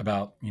curious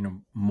about,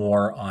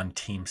 more on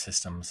team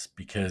systems,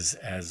 because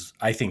as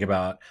I think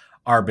about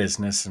our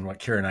business and what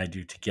Kira and I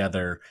do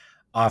together,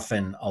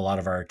 often a lot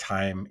of our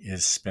time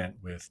is spent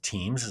with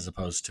teams as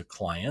opposed to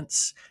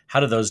clients.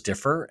 How do those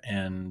differ?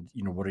 And,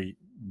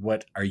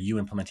 what are you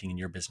implementing in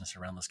your business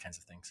around those kinds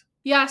of things?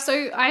 Yeah,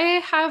 so I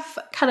have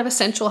kind of a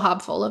central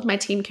hub for all of my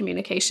team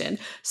communication.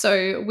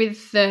 So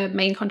with the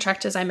main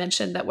contractors I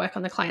mentioned that work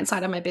on the client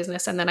side of my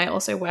business, and then I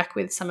also work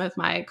with some of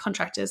my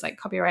contractors, like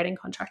copywriting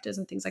contractors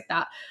and things like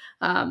that.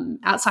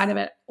 Outside of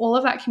it, all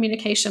of that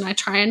communication I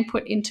try and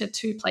put into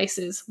two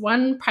places.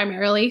 One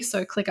primarily,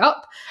 so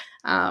ClickUp.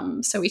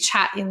 So we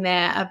chat in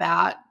there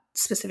about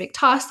specific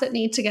tasks that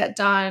need to get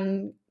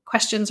done,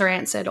 questions are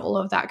answered, all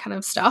of that kind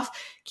of stuff.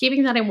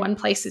 Keeping that in one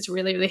place is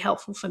really, really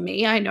helpful for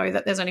me. I know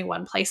that there's only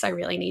one place I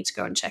really need to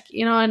go and check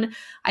in on.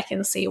 I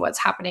can see what's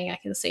happening. I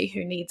can see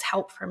who needs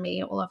help from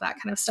me, all of that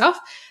kind of stuff.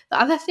 The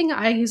other thing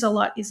I use a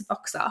lot is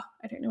Voxer.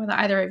 I don't know whether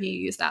either of you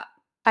use that.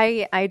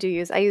 I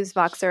use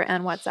Voxer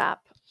and WhatsApp.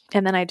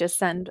 And then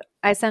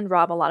I send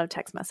Rob a lot of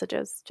text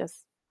messages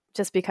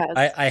just because.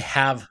 I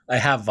have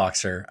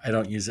Voxer. I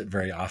don't use it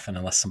very often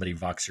unless somebody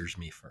Voxers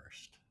me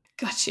first.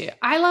 Got you.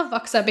 I love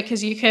Voxer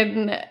because you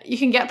can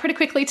get pretty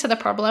quickly to the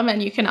problem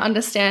and you can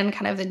understand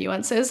kind of the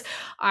nuances.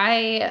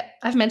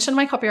 I've mentioned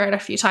my copywriter a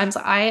few times.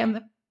 I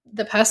am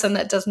the person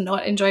that does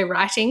not enjoy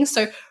writing.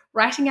 So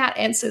writing out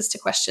answers to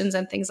questions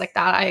and things like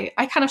that,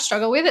 I kind of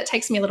struggle with. It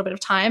takes me a little bit of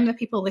time. The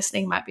people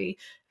listening might be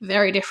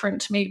very different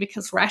to me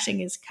because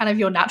writing is kind of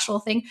your natural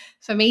thing.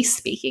 For me,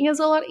 speaking is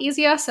a lot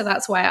easier. So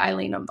that's why I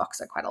lean on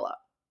Voxer quite a lot.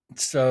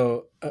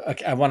 So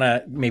I want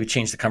to maybe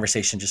change the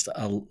conversation just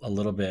a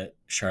little bit,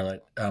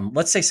 Charlotte.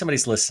 Let's say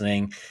somebody's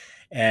listening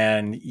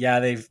and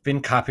they've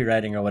been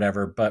copywriting or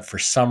whatever, but for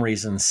some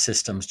reason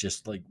systems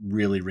just like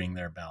really ring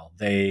their bell.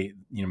 They,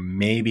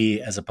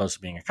 maybe as opposed to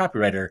being a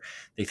copywriter,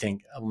 they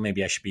think, oh,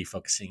 maybe I should be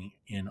focusing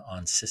in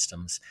on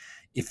systems.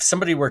 If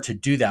somebody were to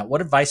do that,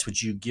 what advice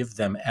would you give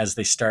them as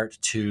they start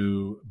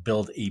to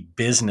build a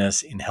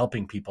business in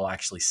helping people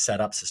actually set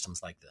up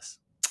systems like this?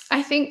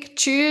 I think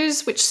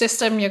choose which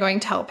system you're going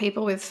to help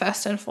people with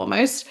first and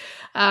foremost.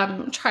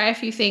 Try a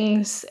few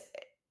things.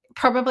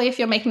 Probably if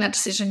you're making that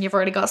decision, you've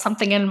already got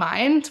something in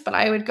mind, but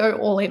I would go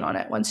all in on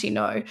it once you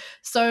know.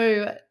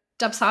 So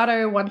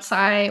Dubsado, once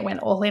I went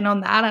all in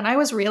on that, and I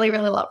was really,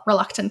 really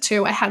reluctant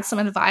too. I had some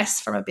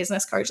advice from a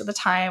business coach at the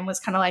time,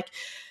 was kind of like,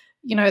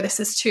 this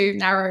is too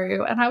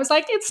narrow. And I was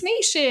like, it's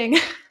niching.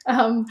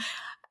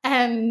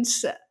 And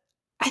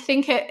I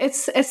think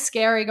it's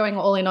scary going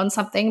all in on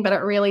something, but it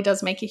really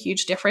does make a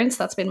huge difference.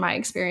 That's been my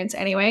experience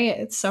anyway.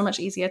 It's so much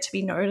easier to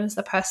be known as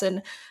the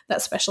person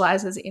that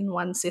specializes in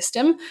one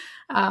system.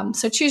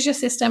 So choose your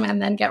system and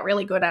then get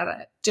really good at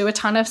it. Do a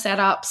ton of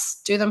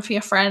setups, do them for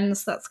your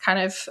friends. That's kind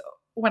of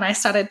when I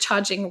started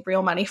charging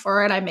real money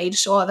for it. I made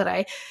sure that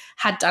I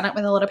had done it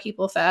with a lot of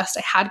people first.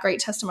 I had great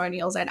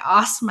testimonials. I'd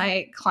asked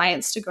my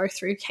clients to go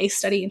through case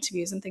study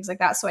interviews and things like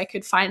that so I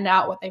could find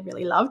out what they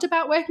really loved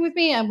about working with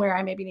me and where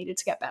I maybe needed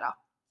to get better.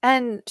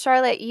 And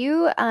Charlotte,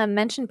 you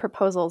mentioned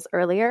proposals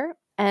earlier,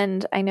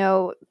 and I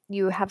know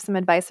you have some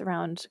advice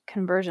around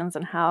conversions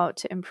and how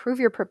to improve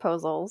your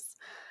proposals.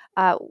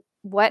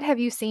 What have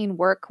you seen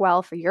work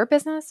well for your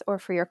business or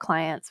for your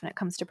clients when it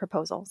comes to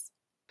proposals?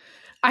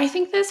 I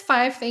think there's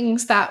 5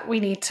 things that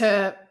we need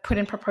to put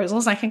in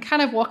proposals. I can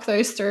kind of walk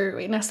those through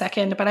in a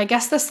second, but I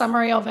guess the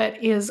summary of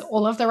it is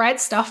all of the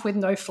right stuff with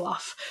no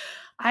fluff.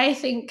 I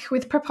think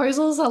with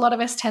proposals, a lot of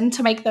us tend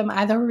to make them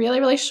either really,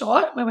 really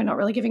short, where we're not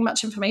really giving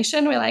much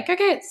information. We're like,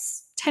 okay,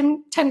 it's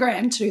 10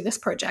 grand to do this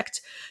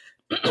project.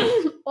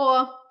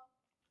 Or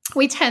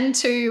we tend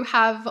to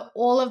have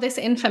all of this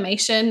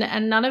information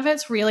and none of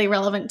it's really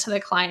relevant to the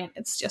client.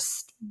 It's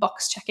just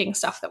box checking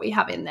stuff that we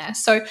have in there.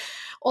 So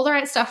all the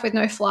right stuff with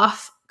no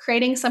fluff.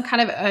 creating some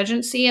kind of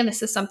urgency, and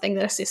this is something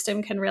that a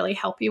system can really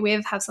help you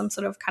with, have some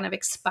sort of kind of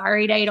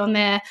expiry date on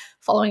there,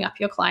 following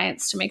up your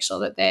clients to make sure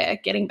that they're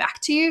getting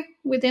back to you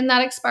within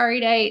that expiry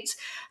date,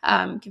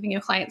 giving your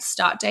clients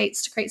start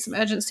dates to create some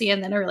urgency,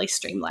 and then a really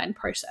streamlined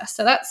process.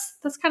 So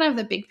that's kind of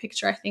the big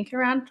picture, I think,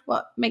 around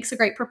what makes a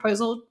great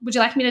proposal. Would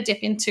you like me to dip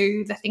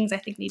into the things I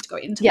think need to go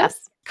into Yes.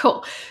 this?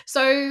 Cool.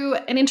 So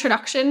an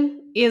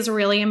introduction is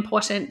really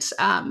important,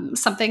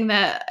 something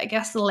that I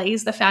guess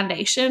lays the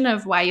foundation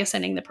of why you're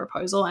sending the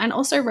proposal, and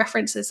also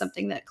references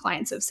something that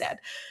clients have said.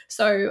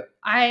 So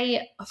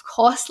I, of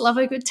course, love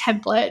a good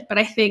template, but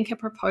I think a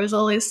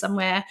proposal is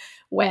somewhere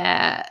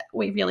where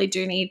we really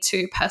do need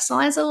to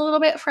personalize it a little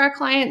bit for our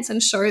clients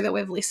and show that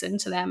we've listened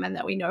to them and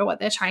that we know what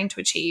they're trying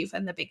to achieve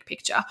and the big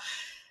picture.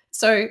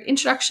 So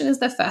introduction is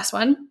the first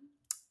one.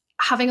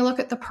 Having a look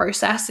at the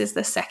process is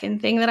the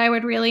second thing that I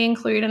would really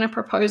include in a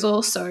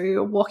proposal.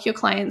 So walk your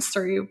clients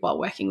through what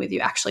working with you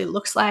actually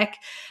looks like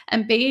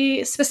and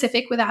be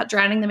specific without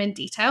drowning them in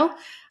detail.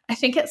 I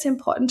think it's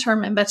important to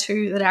remember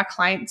too that our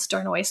clients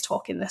don't always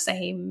talk in the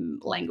same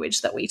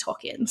language that we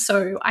talk in.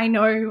 So I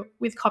know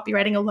with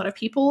copywriting, a lot of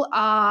people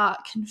are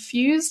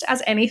confused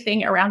as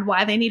anything around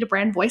why they need a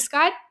brand voice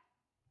guide.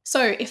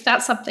 So if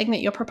that's something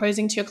that you're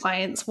proposing to your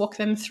clients, walk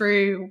them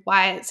through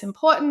why it's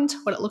important,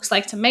 what it looks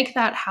like to make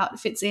that, how it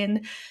fits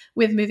in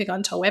with moving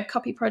on to a web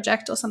copy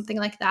project or something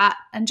like that,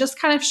 and just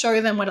kind of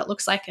show them what it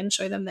looks like and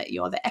show them that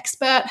you're the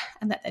expert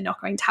and that they're not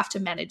going to have to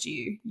manage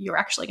you. You're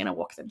actually going to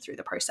walk them through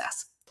the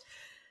process.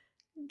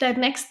 The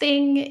next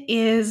thing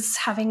is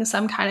having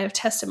some kind of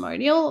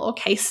testimonial or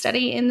case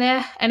study in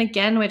there. And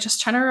again, we're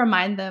just trying to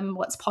remind them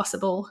what's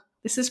possible.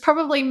 This is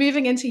probably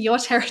moving into your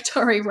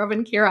territory, Rob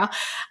and Kira,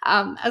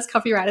 as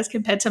copywriters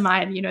compared to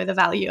mine, you know, the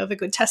value of a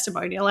good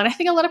testimonial. And I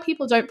think a lot of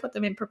people don't put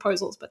them in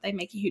proposals, but they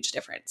make a huge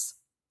difference.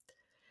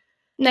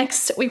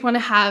 Next, we want to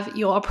have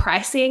your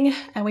pricing,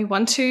 and we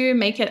want to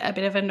make it a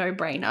bit of a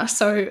no-brainer.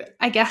 So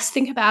I guess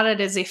think about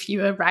it as if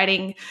you were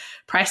writing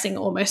pricing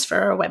almost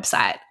for a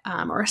website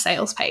or a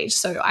sales page.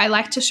 So I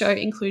like to show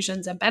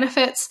inclusions and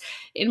benefits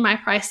in my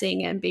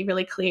pricing and be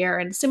really clear,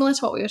 and similar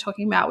to what we were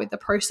talking about with the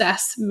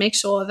process, make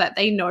sure that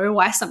they know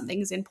why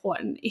something's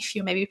important if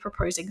you're maybe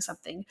proposing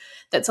something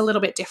that's a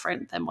little bit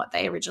different than what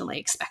they originally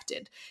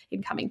expected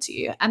in coming to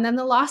you. And then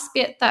the last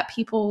bit that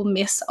people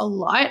miss a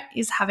lot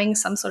is having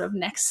some sort of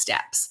next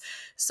steps.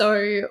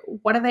 So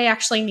what do they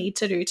actually need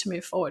to do to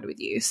move forward with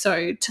you?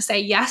 So to say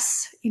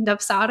yes in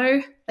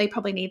Dubsado, they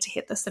probably need to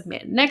hit the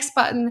submit next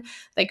button.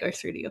 They go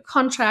through to your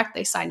contract,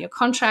 they sign your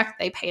contract,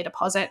 they pay a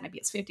deposit, maybe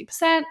it's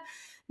 50%,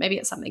 maybe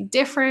it's something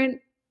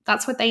different.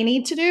 That's what they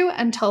need to do,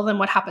 and tell them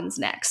what happens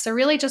next. So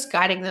really just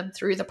guiding them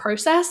through the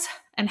process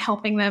and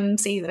helping them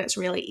see that it's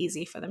really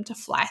easy for them to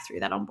fly through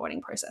that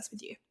onboarding process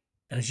with you.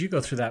 And as you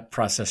go through that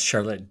process,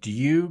 Charlotte, do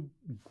you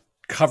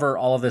cover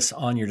all of this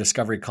on your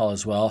discovery call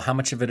as well? How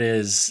much of it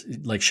is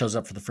like shows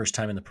up for the first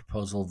time in the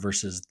proposal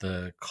versus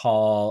the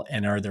call?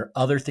 And are there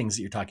other things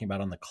that you're talking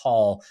about on the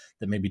call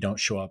that maybe don't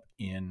show up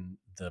in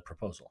the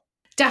proposal?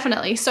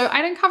 Definitely. So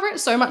I don't cover it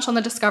so much on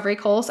the discovery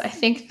calls. I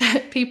think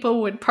that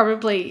people would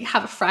probably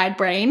have a fried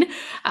brain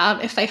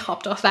if they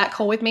hopped off that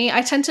call with me.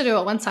 I tend to do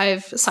it once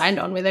I've signed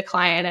on with a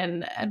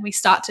client and we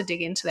start to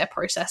dig into their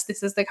process.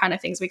 This is the kind of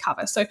things we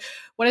cover. So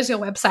what does your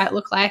website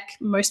look like?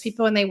 Most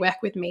people, when they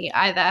work with me,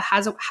 either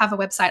have a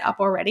website up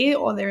already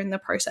or they're in the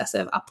process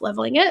of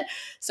up-leveling it.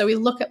 So we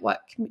look at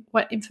what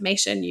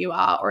information you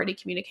are already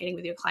communicating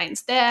with your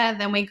clients there.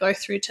 Then we go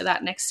through to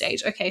that next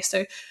stage. Okay,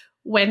 so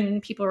when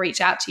people reach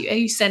out to you, are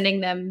you sending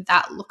them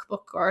that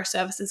lookbook or a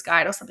services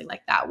guide or something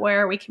like that? Where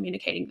are we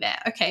communicating there?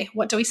 Okay,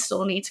 what do we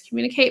still need to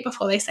communicate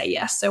before they say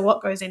yes? So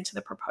what goes into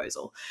the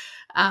proposal?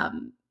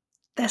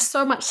 There's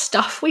so much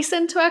stuff we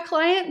send to our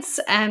clients,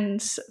 and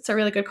it's a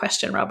really good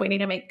question, Rob. We need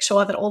to make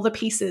sure that all the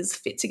pieces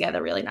fit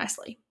together really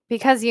nicely.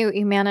 Because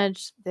you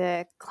manage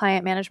the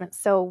client management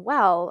so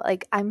well,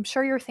 like I'm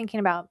sure you're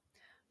thinking about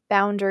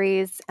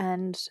boundaries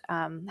and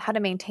how to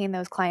maintain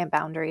those client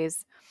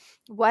boundaries.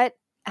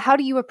 How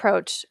do you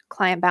approach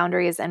client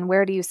boundaries, and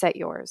where do you set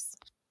yours?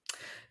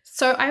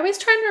 So I always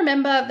try and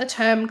remember the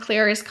term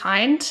clear is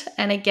kind,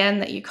 and again,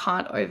 that you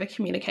can't over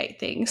communicate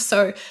things.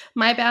 So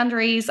my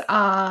boundaries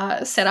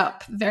are set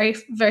up very,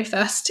 very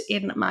first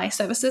in my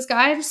services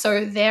guide.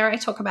 So there I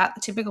talk about the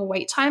typical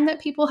wait time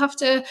that people have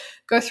to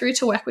go through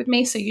to work with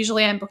me. So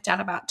usually I'm booked out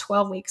about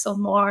 12 weeks or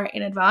more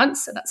in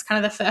advance. So that's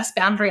kind of the first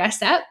boundary I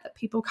set, that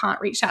people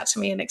can't reach out to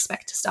me and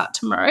expect to start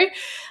tomorrow.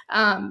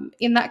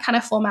 In that kind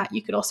of format,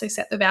 you could also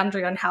set the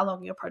boundary on how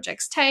long your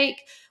projects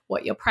take,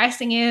 what your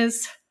pricing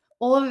is,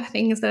 all of the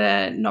things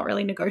that are not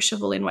really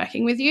negotiable in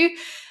working with you.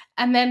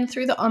 And then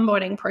through the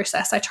onboarding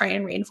process, I try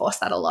and reinforce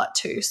that a lot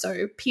too.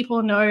 So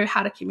people know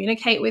how to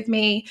communicate with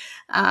me.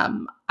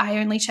 I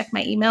only check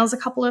my emails a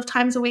couple of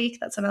times a week.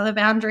 That's another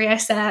boundary I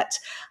set.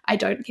 I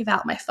don't give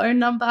out my phone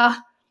number.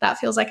 That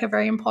feels like a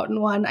very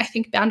important one. I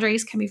think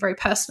boundaries can be very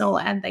personal,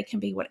 and they can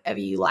be whatever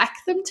you like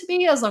them to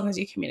be, as long as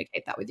you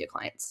communicate that with your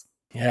clients.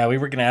 Yeah, we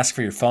were going to ask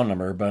for your phone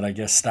number, but I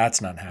guess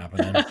that's not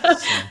happening.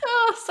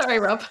 Oh, sorry,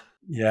 Rob.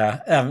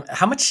 Yeah.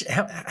 How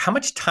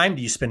much time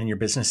do you spend in your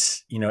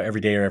business,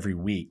 every day or every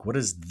week? What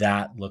does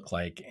that look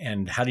like?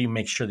 And how do you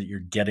make sure that you're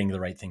getting the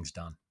right things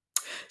done?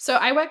 So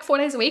I work 4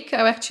 days a week.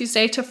 I work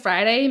Tuesday to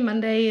Friday.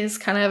 Monday is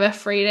kind of a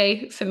free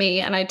day for me,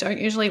 and I don't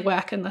usually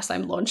work unless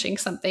I'm launching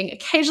something.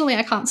 Occasionally,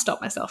 I can't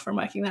stop myself from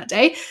working that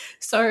day.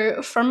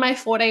 So from my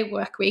 4-day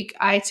work week,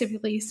 I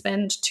typically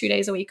spend 2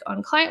 days a week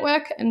on client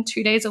work and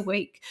 2 days a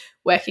week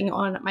working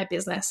on my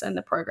business and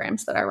the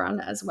programs that I run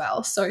as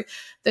well. So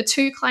the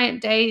 2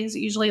 client days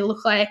usually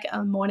look like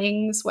a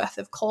morning's worth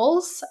of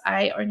calls.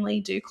 I only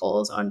do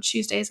calls on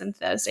Tuesdays and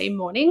Thursday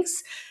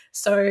mornings.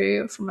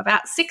 So from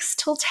about 6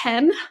 till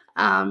 10,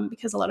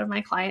 because a lot of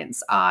my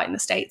clients are in the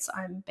States,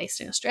 I'm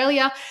based in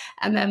Australia.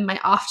 And then my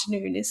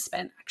afternoon is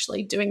spent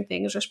actually doing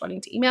things,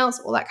 responding to emails,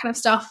 all that kind of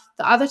stuff.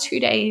 The other 2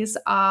 days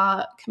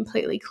are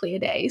completely clear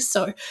days.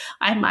 So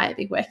I might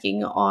be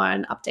working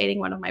on updating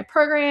one of my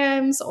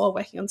programs or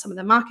working on some of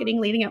the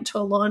marketing leading up to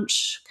a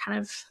launch, kind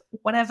of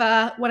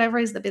whatever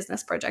is the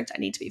business project I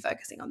need to be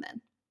focusing on then.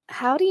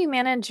 How do you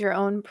manage your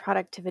own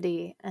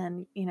productivity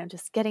and,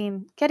 just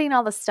getting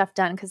all this stuff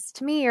done? Because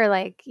to me,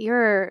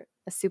 you're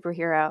a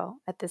superhero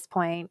at this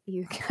point.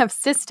 You have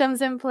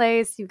systems in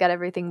place. You've got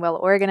everything well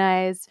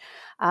organized.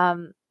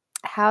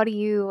 What do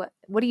you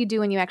do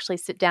when you actually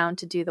sit down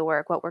to do the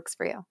work? What works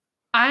for you?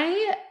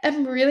 I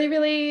am really,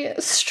 really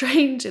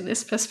strange in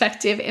this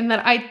perspective in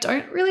that I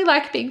don't really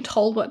like being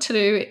told what to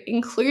do,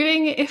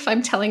 including if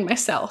I'm telling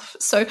myself.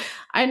 So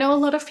I know a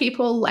lot of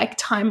people like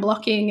time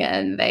blocking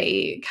and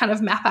they kind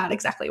of map out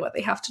exactly what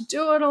they have to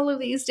do on all of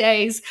these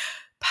days.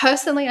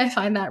 Personally, I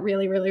find that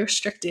really, really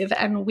restrictive,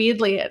 and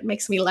weirdly, it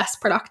makes me less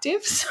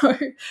productive. So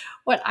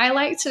what I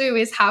like to do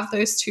is have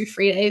those 2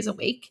 free days a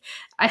week.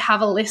 I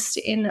have a list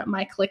in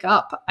my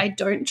ClickUp. I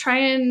don't try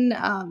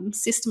and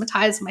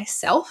systematize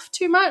myself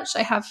too much.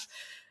 I have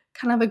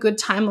kind of a good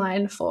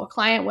timeline for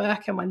client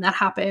work and when that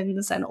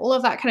happens, and all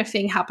of that kind of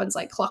thing happens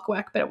like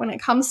clockwork. But when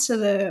it comes to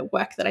the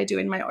work that I do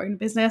in my own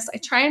business, I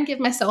try and give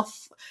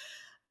myself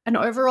an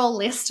overall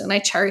list and I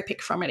cherry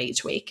pick from it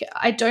each week.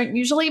 I don't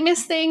usually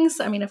miss things.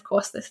 I mean, of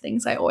course, there's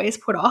things I always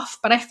put off,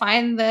 but I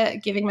find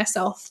that giving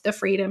myself the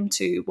freedom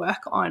to work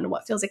on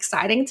what feels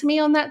exciting to me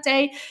on that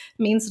day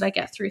means that I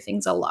get through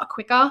things a lot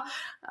quicker,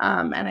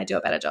 and I do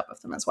a better job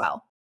of them as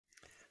well.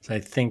 So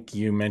I think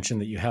you mentioned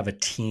that you have a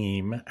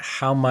team.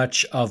 How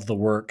much of the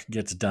work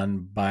gets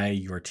done by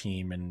your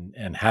team,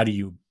 and how do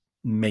you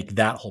make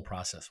that whole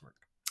process work?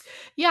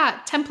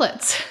 Yeah,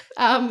 templates.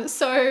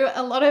 So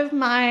a lot of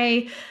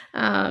my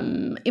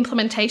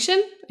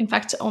implementation, in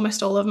fact,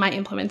 almost all of my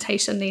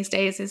implementation these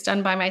days is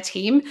done by my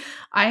team.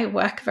 I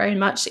work very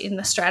much in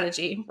the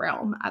strategy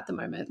realm at the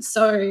moment.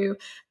 So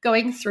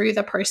going through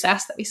the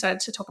process that we started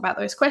to talk about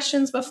those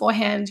questions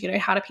beforehand,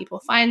 how do people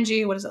find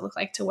you? What does it look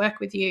like to work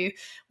with you?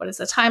 What does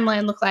the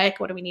timeline look like?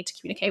 What do we need to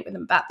communicate with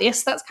them about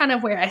this? That's kind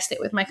of where I sit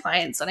with my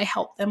clients and I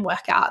help them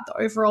work out the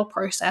overall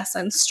process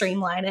and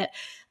streamline it.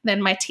 Then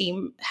my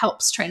team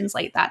helps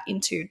translate that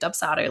into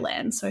Dubsado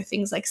land. So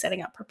things like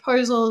setting up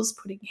proposals,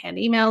 putting hand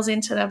emails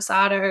into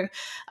Dubsado,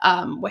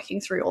 working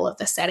through all of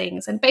the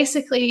settings, and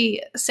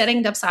basically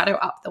setting Dubsado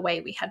up the way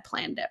we had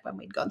planned it when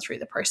we'd gone through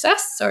the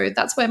process. So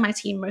that's where my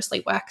team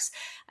mostly works.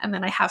 And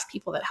then I have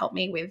people that help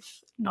me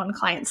with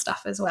non-client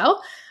stuff as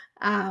well.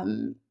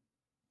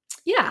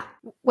 Yeah.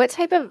 What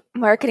type of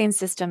marketing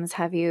systems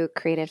have you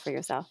created for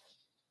yourself?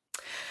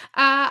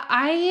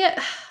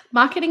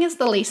 Marketing is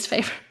the least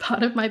favorite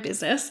part of my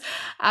business.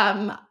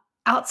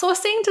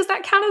 Outsourcing, does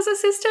that count as a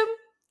system?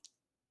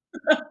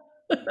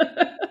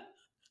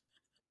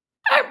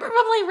 I'm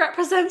probably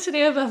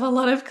representative of a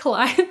lot of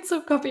clients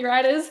of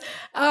copywriters.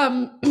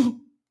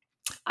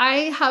 I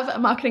have a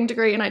marketing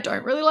degree and I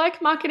don't really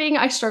like marketing.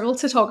 I struggle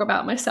to talk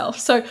about myself.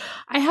 So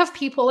I have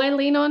people I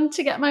lean on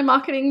to get my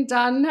marketing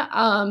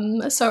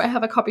done. So I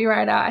have a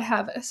copywriter, I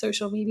have a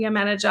social media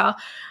manager.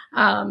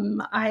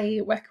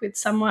 I work with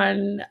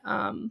someone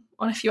on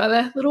a few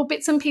other little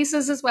bits and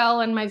pieces as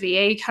well. And my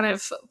VA kind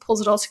of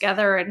pulls it all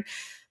together and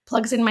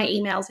plugs in my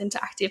emails into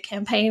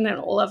ActiveCampaign and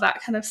all of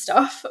that kind of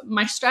stuff.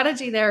 My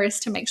strategy there is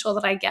to make sure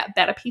that I get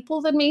better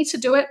people than me to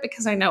do it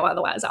because I know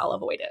otherwise I'll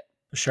avoid it.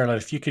 Charlotte,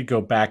 if you could go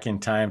back in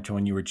time to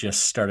when you were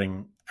just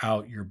starting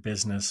out your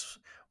business,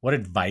 what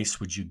advice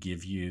would you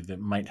give you that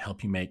might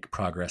help you make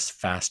progress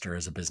faster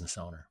as a business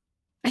owner?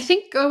 I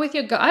think go with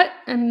your gut,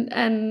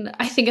 and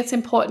I think it's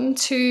important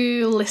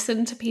to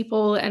listen to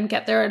people and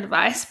get their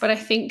advice. But I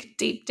think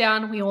deep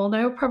down, we all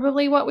know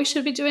probably what we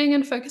should be doing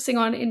and focusing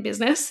on in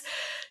business.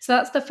 So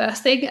that's the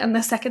first thing. And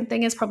the second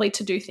thing is probably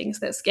to do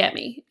things that scare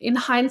me. In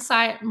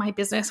hindsight, my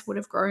business would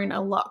have grown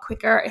a lot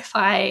quicker if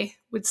I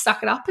would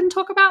suck it up and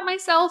talk about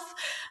myself.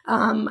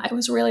 I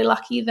was really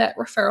lucky that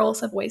referrals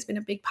have always been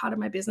a big part of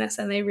my business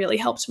and they really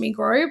helped me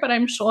grow. But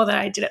I'm sure that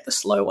I did it the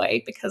slow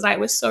way because I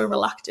was so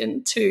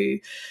reluctant to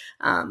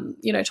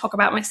talk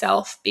about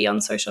myself, be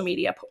on social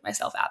media, put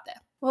myself out there.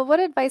 Well,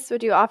 what advice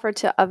would you offer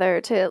to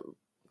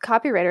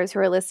copywriters who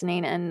are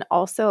listening and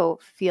also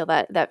feel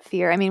that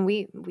fear? I mean,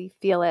 we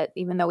feel it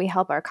even though we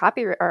help our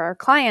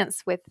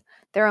clients with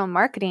their own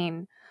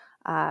marketing.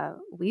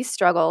 we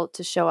struggle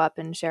to show up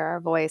and share our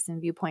voice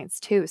and viewpoints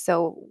too.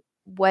 So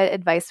what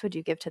advice would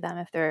you give to them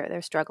if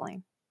they're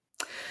struggling?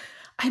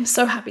 I'm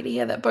so happy to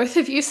hear that both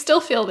of you still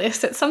feel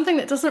this. It's something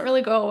that doesn't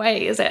really go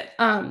away, is it?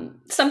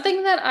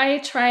 Something that I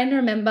try and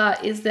remember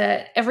is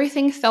that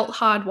everything felt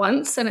hard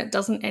once and it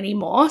doesn't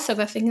anymore. So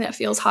the thing that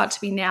feels hard to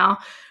me now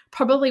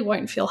probably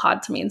won't feel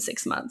hard to me in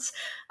 6 months.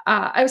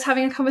 I was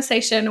having a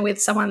conversation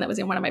with someone that was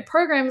in one of my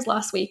programs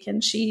last week,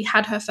 and she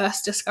had her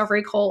first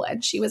discovery call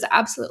and she was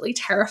absolutely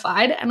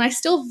terrified. And I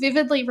still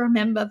vividly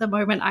remember the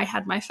moment I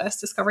had my first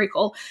discovery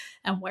call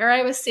and where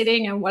I was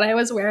sitting and what I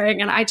was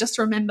wearing. And I just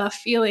remember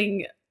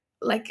feeling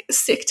like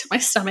sick to my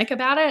stomach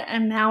about it.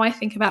 And now I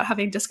think about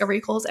having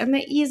discovery calls and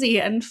they're easy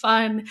and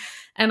fun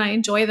and I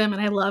enjoy them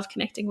and I love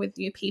connecting with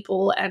new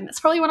people. And it's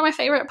probably one of my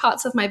favorite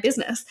parts of my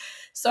business.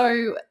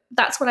 So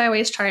that's what I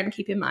always try and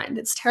keep in mind.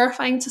 It's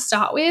terrifying to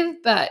start with,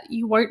 but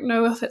you won't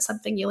know if it's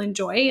something you'll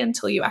enjoy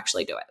until you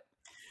actually do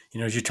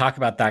it. As you talk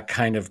about that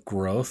kind of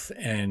growth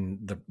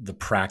and the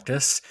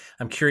practice,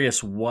 I'm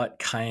curious what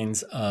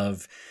kinds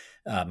of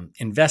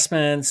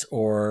investments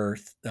or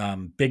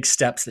big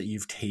steps that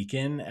you've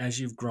taken as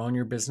you've grown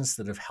your business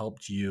that have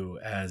helped you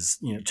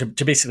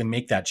to basically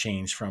make that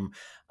change from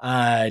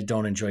I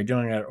don't enjoy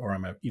doing it or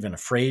I'm even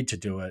afraid to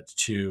do it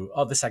to,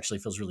 oh, this actually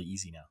feels really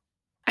easy now.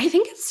 I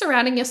think it's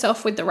surrounding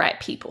yourself with the right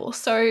people.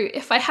 So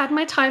if I had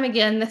my time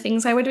again, the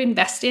things I would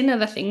invest in are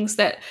the things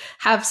that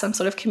have some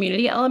sort of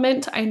community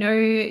element. I know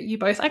you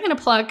both, I'm going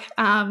to plug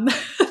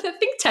the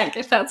think tank,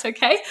 if that's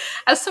okay.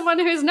 As someone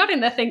who's not in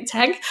the think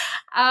tank,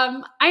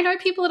 I know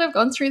people that have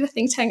gone through the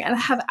think tank and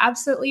have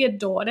absolutely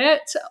adored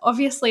it.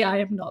 Obviously, I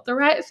am not the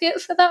right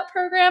fit for that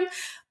program,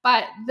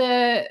 but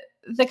the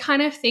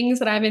kind of things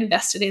that I've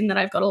invested in that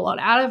I've got a lot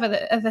out of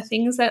are the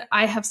things that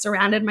I have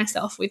surrounded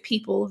myself with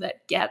people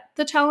that get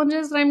the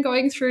challenges that I'm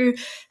going through,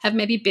 have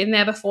maybe been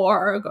there before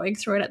or are going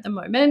through it at the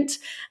moment.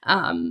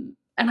 And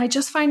I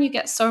just find you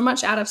get so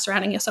much out of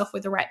surrounding yourself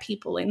with the right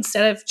people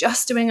instead of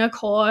just doing a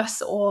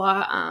course or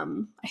I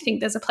think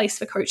there's a place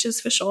for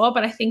coaches for sure,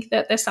 but I think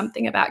that there's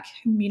something about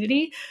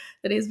community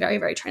that is very,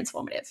 very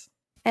transformative.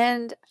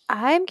 And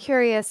I'm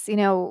curious,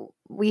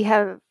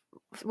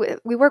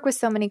 we work with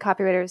so many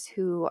copywriters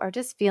who are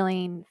just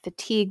feeling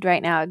fatigued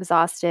right now,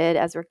 exhausted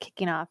as we're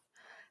kicking off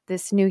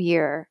this new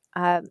year.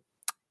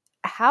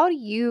 How do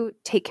you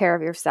take care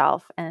of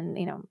yourself? And,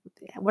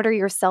 what are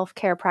your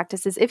self-care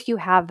practices, if you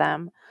have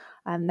them,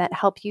 that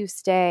help you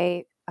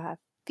stay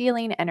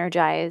feeling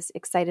energized,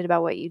 excited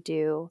about what you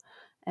do,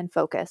 and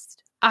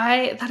focused?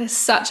 That is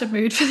such a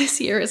mood for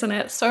this year, isn't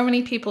it? So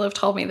many people have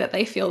told me that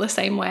they feel the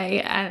same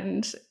way.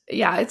 And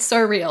yeah, it's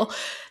so real.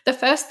 The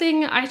first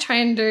thing I try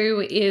and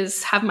do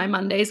is have my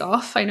Mondays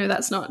off. I know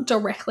that's not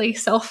directly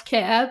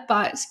self-care,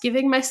 but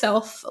giving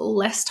myself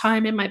less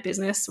time in my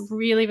business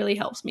really, really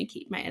helps me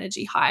keep my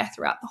energy high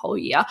throughout the whole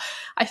year.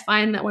 I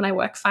find that when I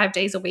work 5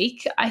 days a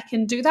week, I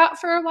can do that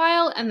for a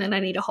while and then I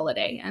need a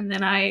holiday and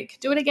then I can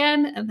do it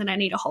again and then I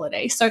need a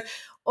holiday. So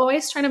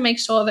always trying to make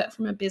sure that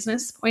from a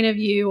business point of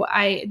view,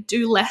 I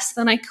do less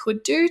than I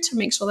could do to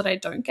make sure that I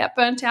don't get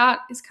burnt out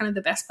is kind of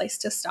the best place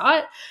to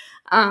start.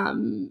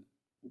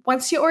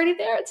 Once you're already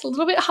there, it's a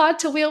little bit hard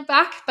to wheel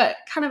back, but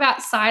kind of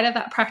outside of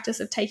that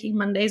practice of taking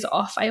Mondays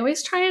off, I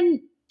always try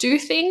and do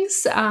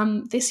things.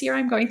 This year,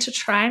 I'm going to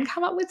try and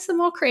come up with some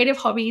more creative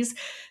hobbies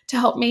to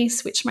help me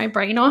switch my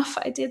brain off.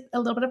 I did a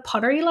little bit of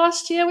pottery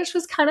last year, which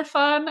was kind of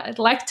fun. I'd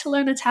like to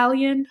learn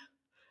Italian.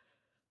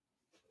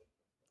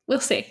 We'll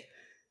see.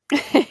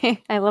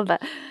 I love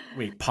that.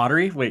 Wait,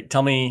 pottery? Wait,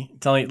 tell me,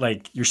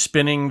 like you're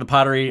spinning the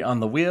pottery on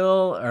the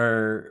wheel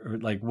or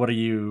like, what are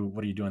you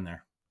doing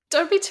there?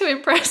 Don't be too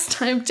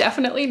impressed. I'm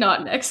definitely not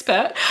an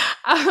expert.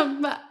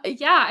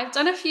 Yeah, I've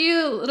done a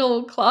few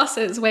little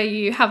classes where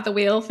you have the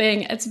wheel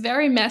thing. It's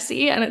very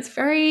messy and it's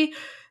very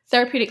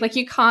therapeutic. Like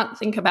you can't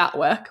think about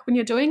work when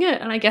you're doing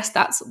it. And I guess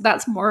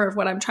that's more of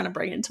what I'm trying to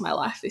bring into my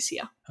life this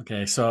year.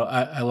 Okay. So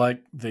I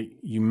like that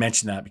you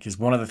mentioned that because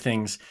one of the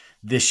things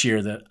this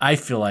year that I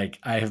feel like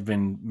I have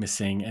been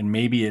missing, and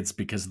maybe it's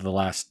because of the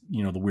last,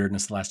 the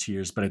weirdness the last 2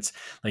 years, but it's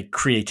like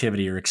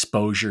creativity or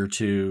exposure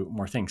to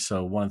more things.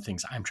 So one of the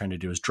things I'm trying to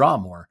do is draw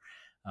more,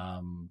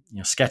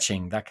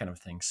 sketching, that kind of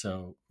thing.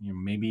 So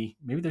maybe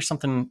there's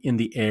something in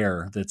the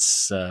air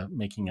that's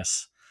making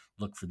us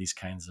look for these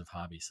kinds of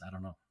hobbies. I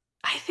don't know.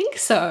 I think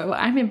so.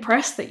 I'm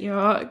impressed that you're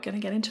going to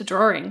get into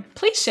drawing.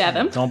 Please share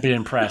them. Don't be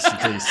impressed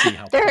until you see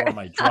how poor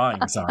my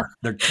drawings are.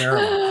 They're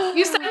terrible.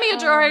 You send me your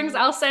drawings.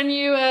 I'll send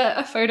you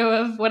a photo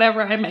of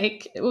whatever I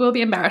make. We'll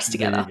be embarrassed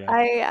together.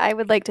 I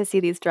would like to see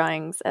these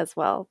drawings as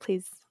well.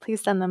 Please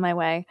send them my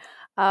way.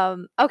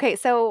 Okay,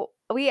 so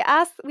we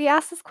ask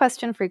this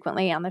question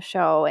frequently on the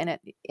show, and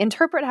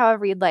interpret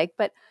however you'd like.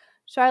 But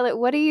Charlotte,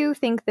 what do you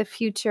think the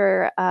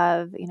future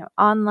of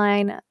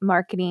online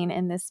marketing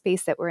in this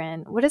space that we're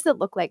in? What does it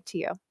look like to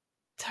you?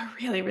 It's a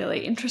really,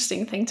 really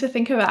interesting thing to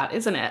think about,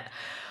 isn't it?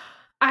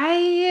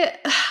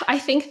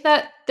 I think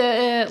that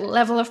the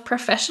level of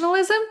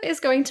professionalism is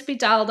going to be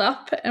dialed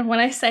up. And when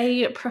I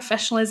say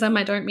professionalism,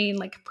 I don't mean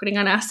like putting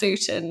on our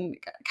suit and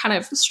kind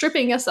of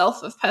stripping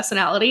yourself of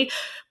personality.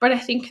 But I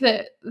think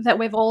that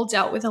we've all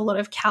dealt with a lot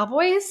of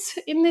cowboys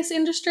in this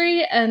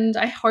industry, and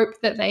I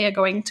hope that they are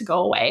going to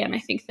go away. And I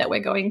think that we're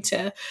going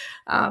to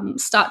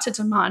start to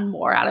demand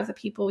more out of the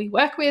people we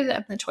work with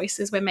and the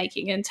choices we're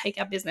making, and take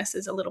our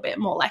businesses a little bit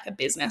more like a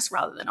business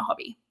rather than a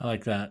hobby. I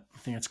like that. I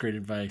think that's great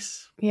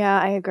advice. Yeah,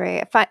 I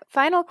agree.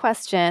 Final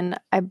question.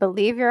 I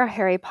believe you're a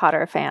Harry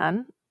Potter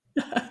fan.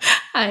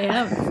 I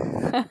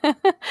am.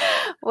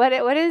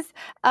 What is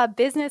a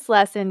business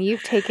lesson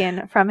you've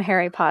taken from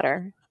Harry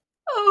Potter?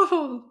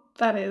 Oh,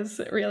 that is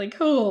really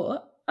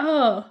cool.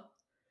 Oh.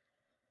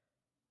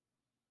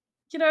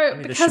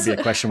 Maybe Because this should be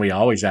a question we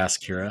always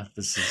ask, Kira.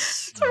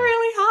 It's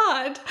really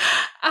hard.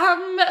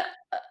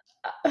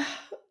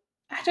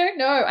 I don't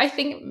know. I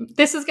think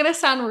this is going to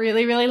sound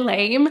really, really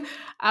lame.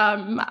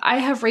 I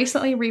have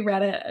recently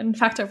reread it. In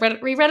fact, I've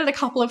reread it a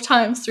couple of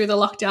times through the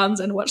lockdowns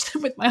and watched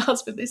them with my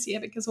husband this year,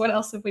 because what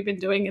else have we been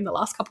doing in the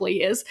last couple of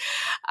years?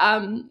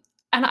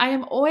 And I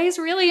am always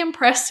really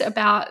impressed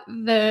about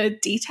the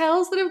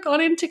details that have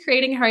gone into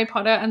creating Harry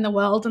Potter and the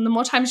world. And the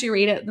more times you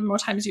read it, the more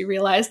times you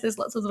realize there's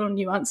lots of little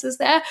nuances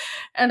there.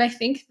 And I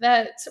think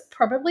that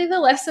probably the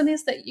lesson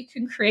is that you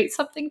can create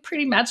something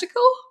pretty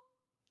magical.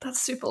 That's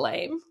super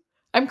lame.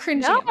 I'm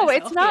cringing at myself. No,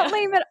 it's not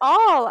lame at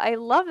all. I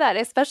love that.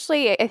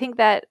 Especially, I think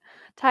that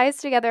ties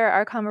together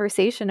our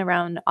conversation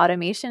around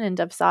automation and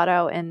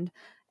Dubsado and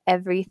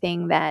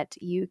everything that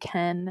you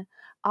can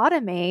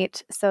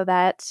automate so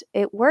that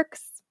it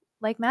works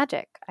like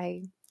magic.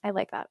 I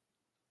like that.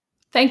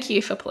 Thank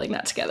you for pulling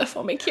that together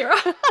for me,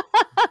 Kira.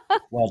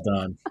 Well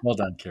done,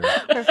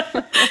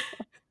 Kira.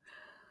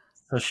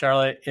 So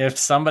Charlotte, if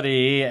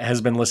somebody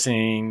has been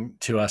listening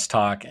to us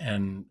talk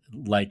and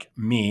like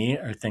me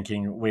are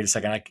thinking, wait a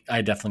second,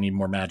 I definitely need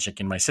more magic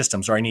in my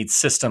systems, or I need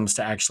systems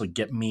to actually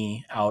get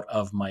me out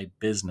of my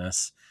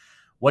business,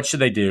 what should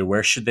they do?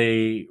 Where should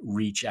they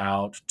reach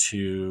out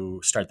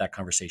to start that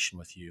conversation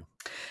with you?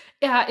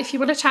 Yeah, if you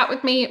want to chat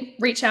with me,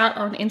 reach out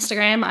on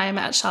Instagram. I am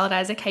at Charlotte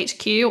Issac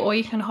HQ, or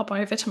you can hop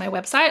over to my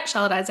website,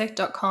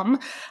 charlotteissac.com.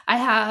 I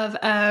have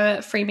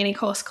a free mini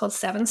course called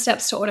 7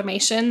 Steps to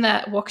Automation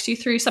that walks you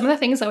through some of the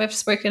things that we've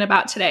spoken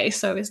about today.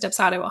 So is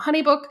Dubsado or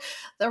Honeybook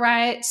the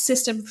right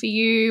system for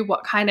you?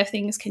 What kind of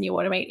things can you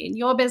automate in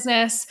your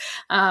business?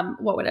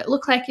 What would it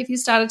look like if you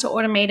started to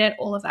automate it?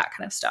 All of that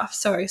kind of stuff.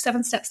 So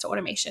 7 Steps to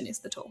Automation is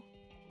the tool.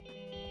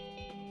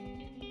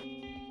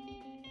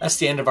 That's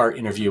the end of our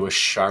interview with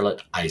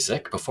Charlotte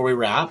Issac. Before we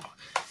wrap,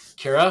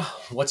 Kira,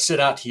 what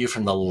stood out to you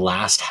from the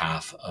last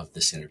half of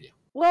this interview?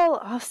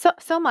 Well,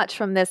 so much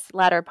from this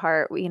latter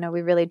part. We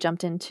really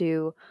jumped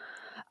into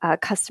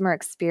customer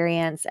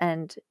experience,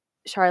 and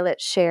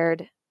Charlotte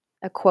shared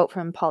a quote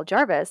from Paul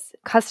Jarvis: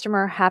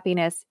 "Customer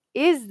happiness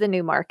is the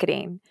new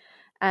marketing."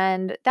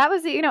 And that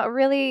was, a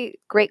really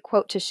great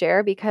quote to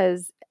share,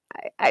 because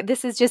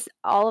this is just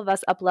all of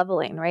us up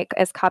leveling, right?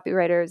 As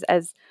copywriters,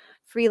 as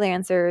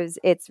freelancers,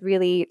 it's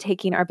really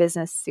taking our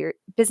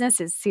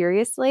businesses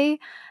seriously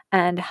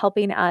and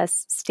helping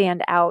us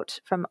stand out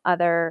from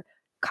other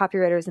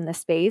copywriters in the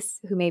space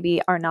who maybe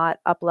are not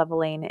up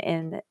leveling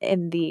in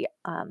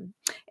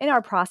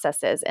our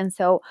processes. And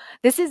so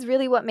this is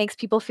really what makes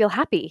people feel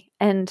happy.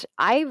 And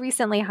I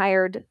recently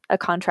hired a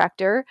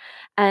contractor,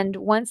 and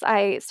once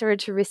I started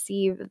to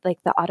receive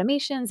like the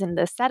automations and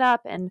the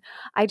setup, and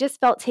I just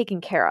felt taken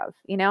care of.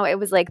 It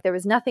was like there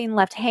was nothing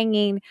left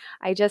hanging.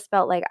 I just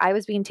felt like I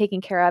was being taken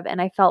care of,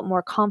 and I felt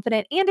more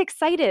confident and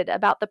excited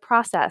about the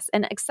process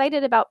and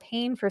excited about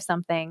paying for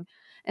something.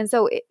 And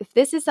so if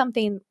this is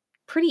something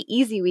pretty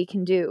easy we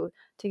can do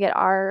to get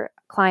our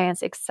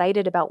clients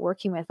excited about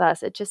working with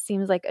us, it just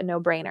seems like a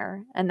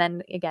no-brainer. And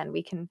then again,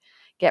 we can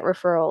get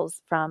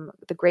referrals from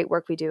the great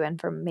work we do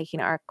and from making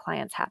our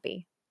clients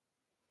happy.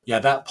 Yeah,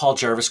 that Paul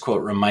Jarvis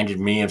quote reminded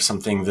me of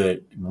something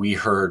that we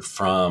heard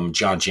from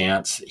John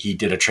Jantz. He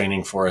did a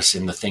training for us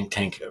in the think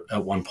tank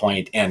at one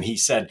point, and he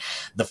said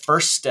the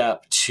first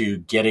step to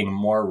getting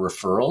more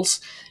referrals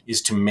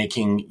is to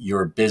making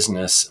your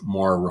business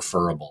more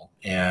referable.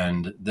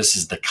 And this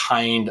is the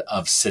kind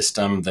of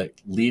system that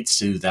leads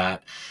to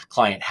that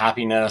client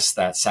happiness,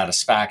 that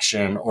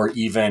satisfaction, or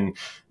even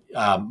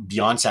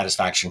beyond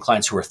satisfaction,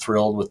 clients who are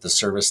thrilled with the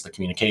service, the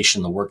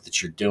communication, the work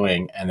that you're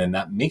doing. And then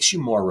that makes you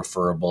more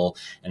referable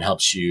and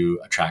helps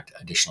you attract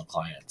additional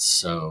clients.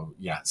 So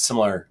yeah,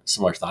 similar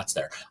thoughts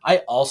there. I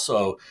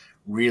also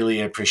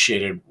really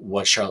appreciated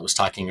what Charlotte was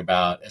talking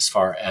about as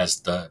far as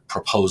the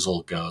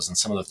proposal goes, and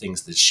some of the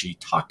things that she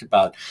talked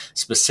about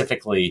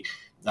specifically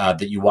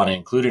that you want to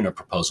include in a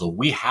proposal.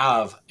 We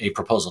have a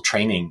proposal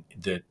training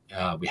that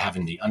we have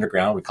in the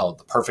underground. We call it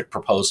the perfect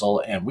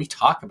proposal. And we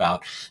talk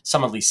about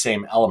some of these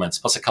same elements,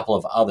 plus a couple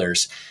of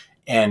others.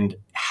 and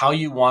how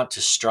you want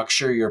to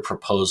structure your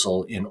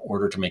proposal in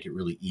order to make it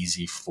really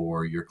easy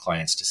for your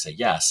clients to say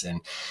yes.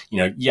 And,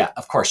 yeah,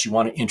 of course, you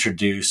want to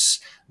introduce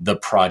the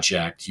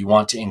project. You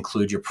want to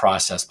include your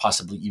process,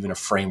 possibly even a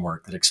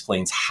framework that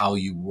explains how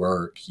you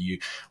work. You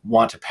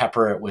want to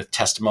pepper it with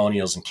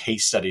testimonials and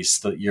case studies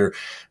so that you're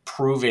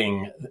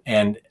proving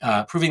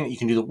that you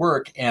can do the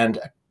work and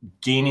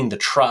gaining the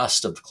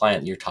trust of the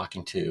client that you're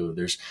talking to.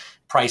 There's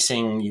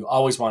pricing. You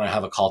always want to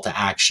have a call to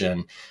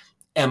action.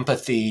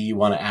 Empathy you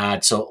want to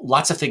add. So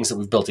lots of things that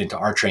we've built into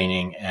our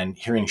training, and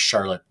hearing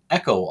Charlotte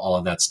echo all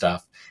of that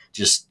stuff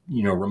just,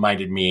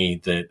 reminded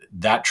me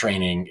that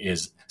training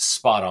is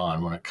spot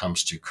on when it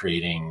comes to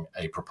creating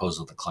a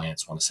proposal that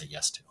clients want to say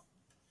yes to.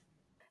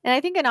 And I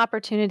think an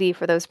opportunity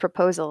for those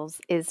proposals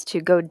is to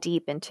go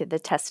deep into the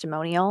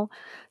testimonial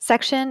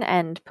section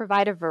and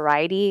provide a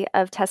variety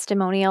of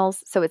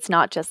testimonials. So it's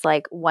not just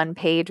like one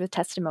page with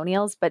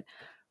testimonials, but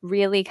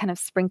really kind of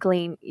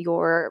sprinkling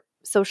your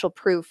social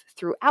proof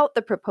throughout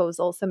the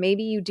proposal. So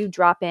maybe you do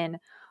drop in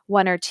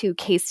one or two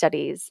case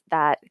studies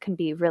that can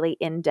be really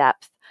in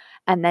depth.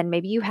 And then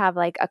maybe you have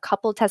like a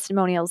couple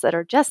testimonials that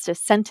are just a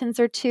sentence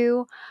or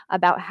two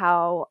about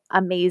how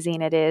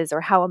amazing it is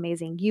or how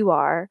amazing you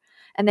are.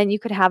 And then you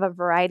could have a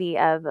variety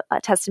of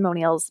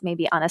testimonials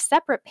maybe on a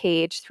separate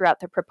page throughout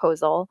the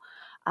proposal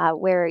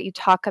where you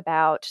talk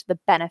about the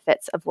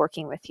benefits of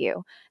working with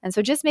you. And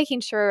so just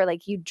making sure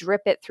like you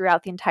drip it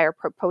throughout the entire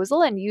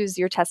proposal and use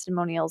your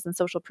testimonials and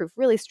social proof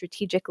really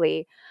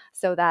strategically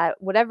so that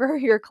whatever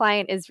your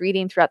client is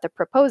reading throughout the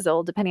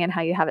proposal, depending on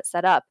how you have it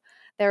set up,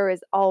 there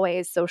is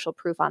always social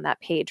proof on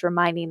that page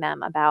reminding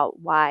them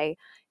about why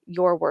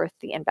you're worth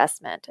the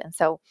investment. And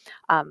so,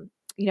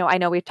 I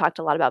know we've talked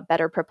a lot about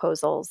better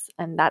proposals,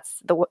 and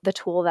that's the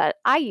tool that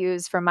I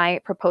use for my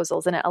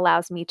proposals. And it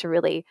allows me to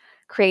really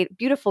create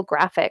beautiful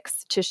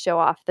graphics to show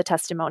off the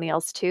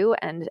testimonials too,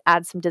 and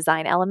add some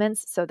design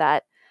elements so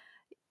that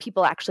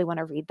people actually want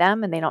to read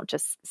them and they don't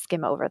just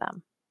skim over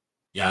them.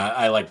 Yeah,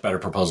 I like Better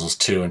Proposals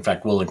too. In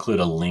fact, we'll include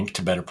a link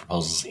to Better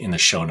Proposals in the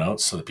show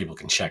notes so that people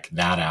can check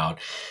that out.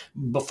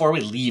 Before we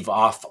leave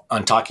off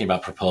on talking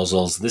about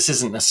proposals, this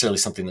isn't necessarily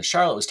something that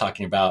Charlotte was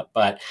talking about,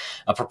 but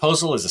a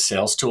proposal is a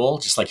sales tool,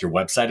 just like your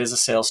website is a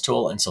sales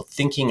tool. And so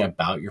thinking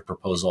about your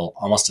proposal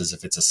almost as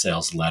if it's a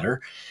sales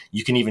letter.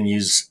 You can even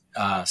use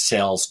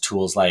sales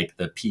tools like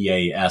the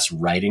PAS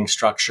writing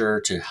structure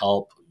to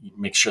help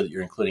make sure that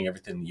you're including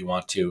everything that you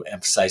want to,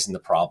 emphasizing the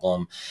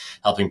problem,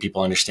 helping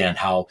people understand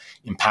how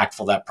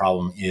impactful that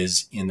problem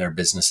is in their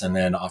business, and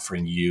then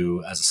offering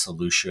you as a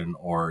solution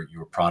or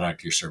your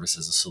product, your service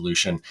as a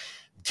solution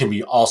can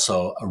be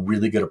also a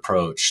really good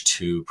approach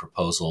to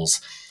proposals.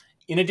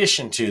 In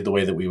addition to the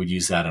way that we would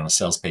use that on a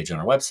sales page on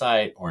our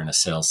website or in a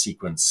sales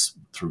sequence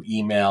through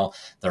email,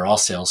 they're all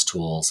sales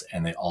tools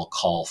and they all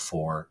call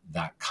for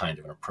that kind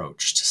of an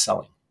approach to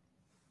selling.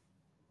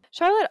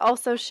 Charlotte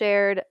also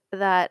shared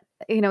that,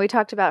 we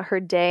talked about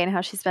her day and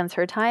how she spends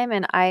her time.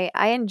 And I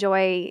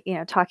enjoy,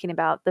 talking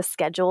about the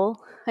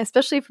schedule,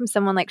 especially from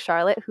someone like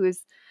Charlotte, who's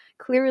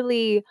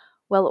clearly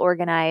well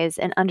organized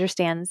and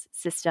understands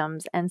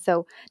systems. And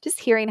so just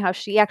hearing how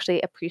she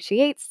actually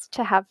appreciates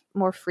to have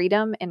more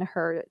freedom in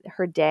her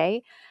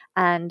day.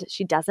 And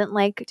she doesn't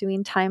like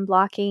doing time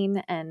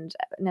blocking and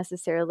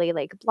necessarily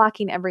like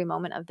blocking every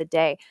moment of the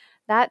day.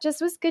 That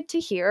just was good to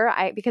hear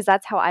because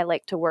that's how I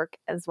like to work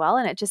as well.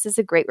 And it just is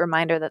a great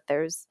reminder that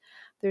there's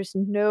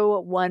no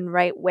one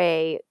right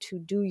way to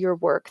do your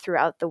work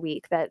throughout the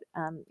week, that,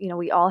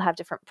 we all have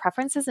different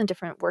preferences and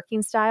different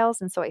working styles.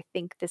 And so I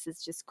think this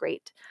is just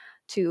great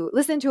to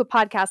listen to a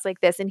podcast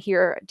like this and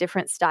hear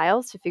different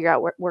styles to figure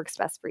out what works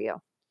best for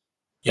you.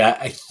 Yeah,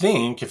 I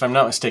think, if I'm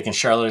not mistaken,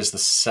 Charlotte is the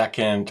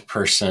second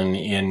person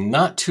in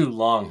not too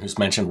long who's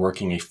mentioned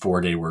working a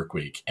 4-day work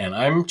week. And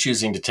I'm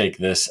choosing to take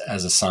this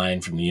as a sign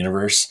from the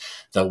universe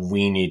that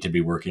we need to be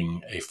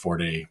working a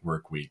 4-day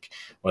work week,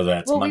 whether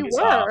that's Mondays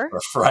off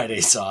or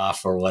Fridays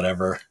off or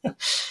whatever.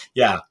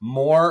 Yeah,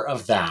 more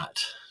of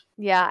that.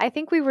 Yeah, I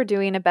think we were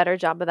doing a better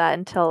job of that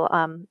until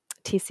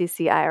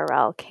TCC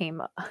IRL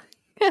came up.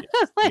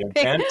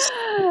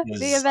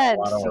 The event,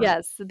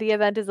 yes, the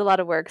event is a lot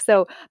of work.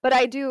 So, but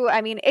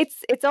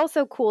it's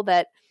also cool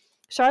that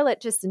Charlotte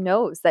just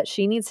knows that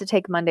she needs to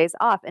take Mondays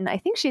off. And I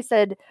think she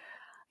said,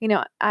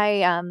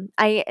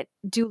 I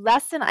do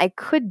less than I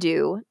could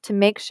do to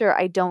make sure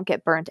I don't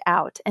get burnt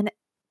out. And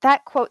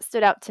that quote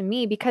stood out to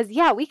me because,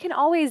 yeah, we can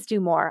always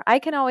do more. I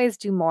can always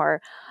do more.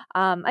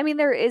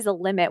 There is a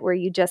limit where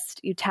you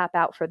tap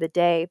out for the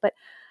day, but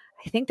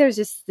I think there's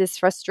just this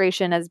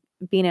frustration as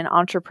being an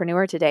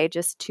entrepreneur today,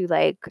 just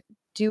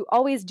to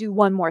always do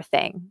one more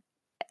thing,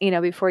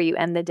 before you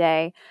end the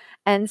day.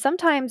 And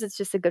sometimes it's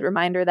just a good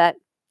reminder that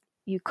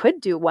you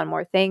could do one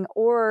more thing,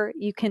 or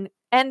you can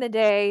end the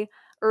day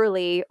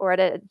early or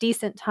at a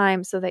decent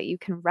time so that you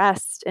can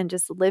rest and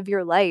just live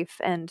your life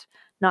and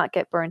not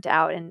get burnt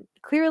out. And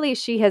clearly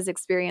she has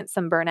experienced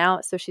some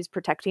burnout, so she's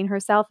protecting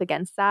herself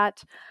against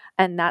that.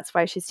 And that's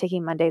why she's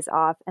taking Mondays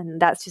off.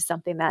 And that's just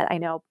something that I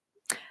know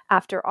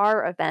after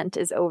our event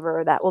is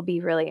over, that will be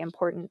really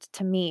important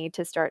to me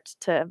to start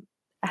to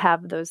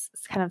have those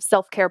kind of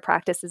self-care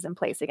practices in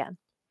place again.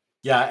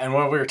 Yeah. And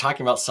when we were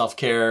talking about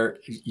self-care,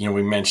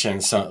 we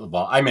mentioned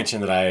I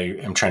mentioned that I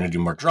am trying to do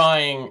more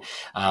drawing.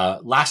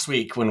 Last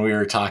week when we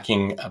were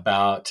talking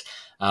about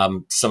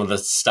some of the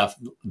stuff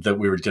that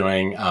we were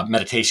doing,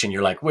 meditation,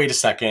 you're like, wait a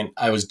second,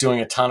 I was doing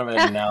a ton of it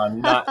and now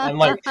I'm not. I'm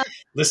like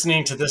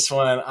listening to this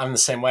one, I'm the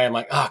same way. I'm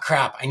like, oh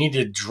crap, I need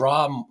to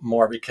draw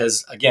more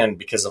because of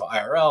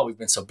IRL, we've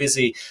been so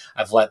busy.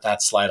 I've let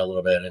that slide a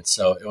little bit. And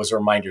so it was a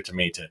reminder to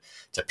me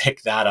to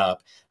pick that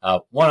up.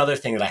 One other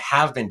thing that I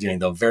have been doing,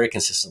 though, very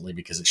consistently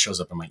because it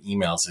shows up in my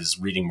emails, is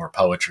reading more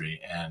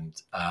poetry.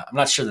 And I'm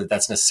not sure that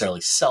that's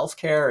necessarily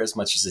self-care as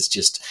much as it's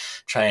just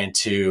trying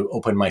to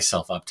open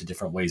myself up to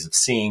different ways of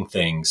seeing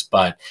things.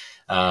 But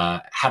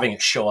having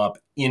it show up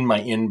in my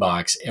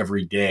inbox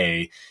every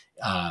day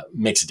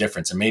makes a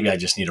difference. And maybe I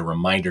just need a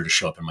reminder to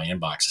show up in my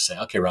inbox to say,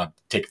 okay, Rob,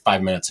 take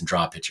 5 minutes and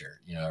draw a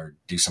picture, or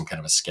do some kind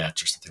of a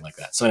sketch or something like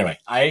that. So anyway,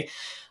 I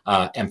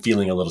am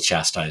feeling a little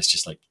chastised,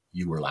 just like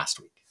you were last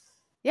week.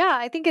 Yeah,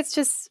 I think it's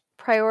just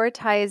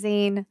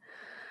prioritizing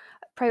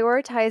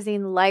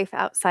life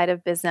outside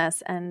of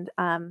business, and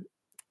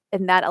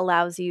that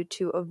allows you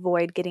to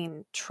avoid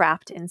getting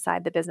trapped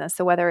inside the business.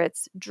 So whether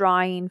it's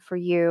drawing for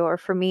you or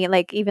for me,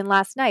 like even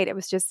last night, it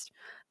was just,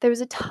 there was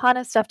a ton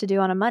of stuff to do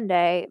on a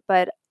Monday,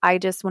 but I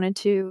just wanted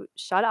to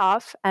shut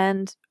off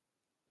and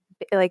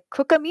like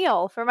cook a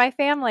meal for my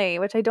family,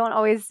 which I don't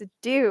always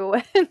do.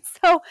 And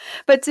so,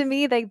 but to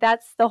me, like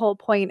that's the whole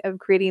point of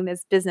creating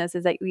this business,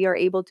 is that we are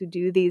able to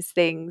do these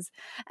things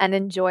and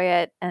enjoy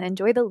it and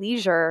enjoy the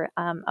leisure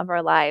of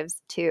our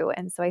lives too.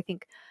 And so I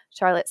think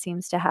Charlotte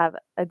seems to have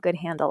a good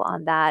handle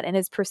on that and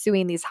is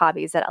pursuing these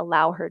hobbies that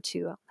allow her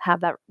to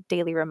have that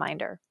daily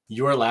reminder.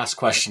 Your last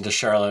question to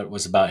Charlotte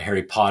was about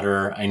Harry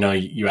Potter. I know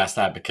you asked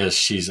that because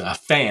she's a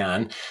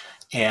fan.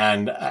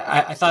 And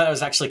I thought it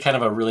was actually kind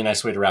of a really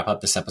nice way to wrap up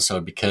this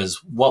episode,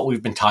 because what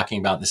we've been talking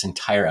about this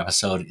entire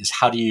episode is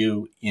how do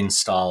you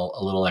install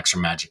a little extra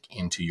magic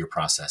into your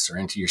process or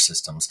into your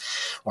systems,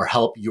 or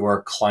help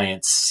your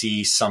clients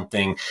see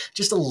something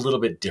just a little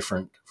bit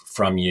different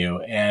from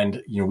you.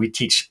 And, we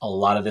teach a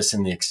lot of this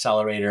in the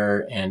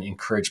accelerator and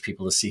encourage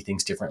people to see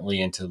things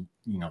differently, and to,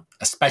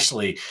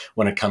 especially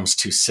when it comes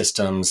to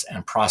systems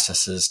and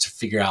processes, to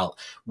figure out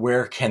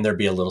where can there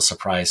be a little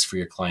surprise for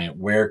your client?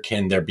 Where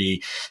can there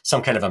be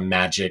some kind of a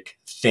magic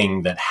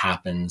thing that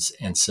happens?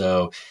 And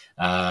so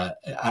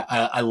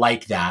I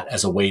like that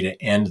as a way to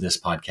end this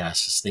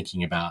podcast, is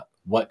thinking about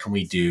what can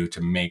we do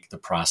to make the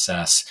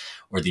process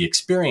or the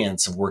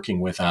experience of working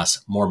with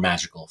us more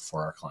magical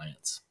for our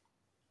clients.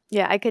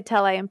 Yeah, I could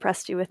tell I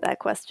impressed you with that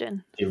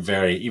question.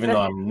 Even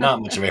though I'm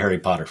not much of a Harry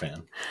Potter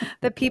fan.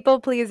 The people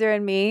pleaser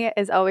in me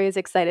is always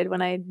excited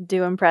when I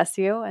do impress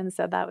you. And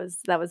so that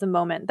was a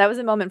moment. That was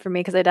a moment for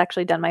me because I'd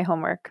actually done my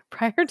homework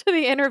prior to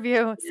the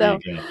interview. So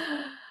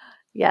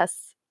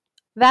yes,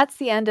 that's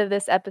the end of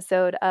this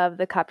episode of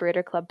the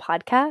Copywriter Club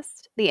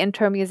podcast. The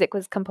intro music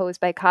was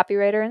composed by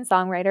copywriter and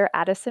songwriter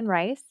Addison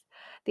Rice.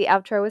 The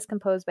outro was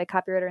composed by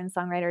copywriter and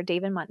songwriter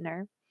David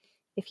Muntner.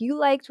 If you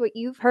liked what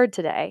you've heard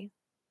today,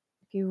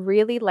 if you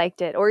really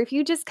liked it, or if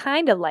you just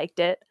kind of liked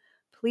it,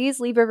 please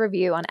leave a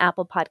review on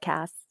Apple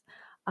Podcasts,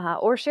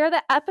 or share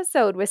the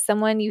episode with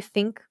someone you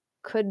think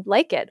could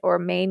like it or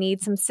may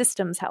need some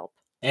systems help.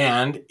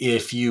 And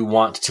if you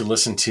want to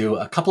listen to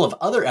a couple of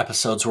other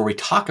episodes where we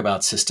talk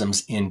about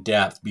systems in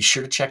depth, be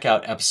sure to check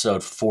out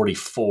episode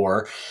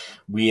 44.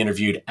 We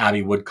interviewed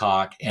Abby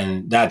Woodcock,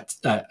 and that,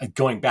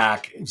 going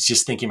back,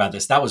 just thinking about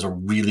this, that was a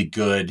really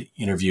good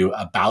interview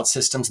about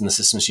systems and the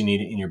systems you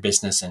need in your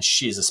business. And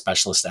she is a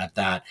specialist at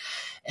that.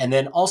 And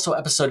then also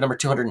episode number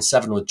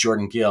 207 with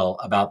Jordan Gill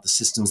about the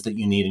systems that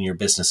you need in your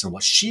business and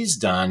what she's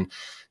done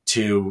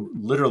to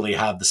literally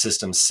have the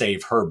system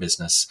save her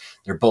business.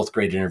 They're both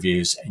great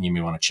interviews, and you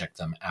may want to check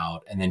them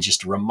out. And then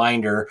just a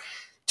reminder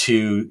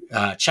to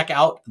check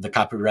out the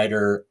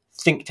Copywriter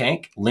Think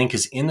Tank. Link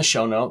is in the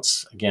show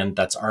notes. Again,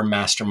 that's our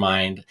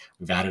mastermind.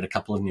 We've added a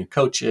couple of new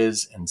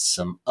coaches and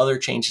some other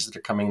changes that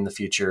are coming in the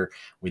future.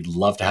 We'd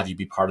love to have you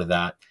be part of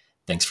that.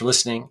 Thanks for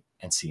listening,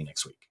 and see you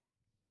next week.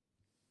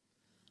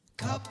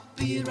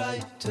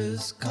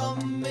 Copywriters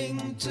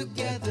coming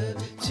together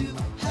to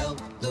help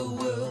the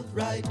world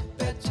write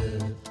better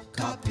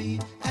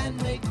copy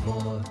and make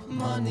more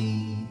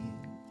money.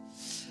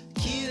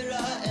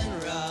 Kira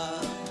and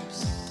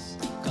Rob's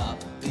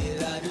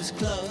Copywriters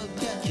Club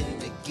can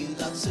make you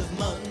lots of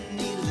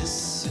money.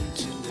 Listen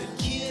to it.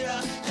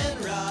 Kira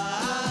and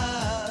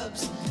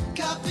Rob's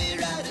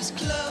Copywriters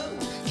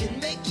Club can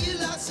make you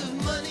lots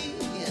of money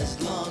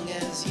as long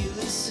as you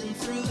listen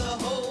through the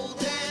whole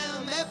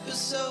damn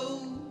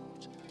episode.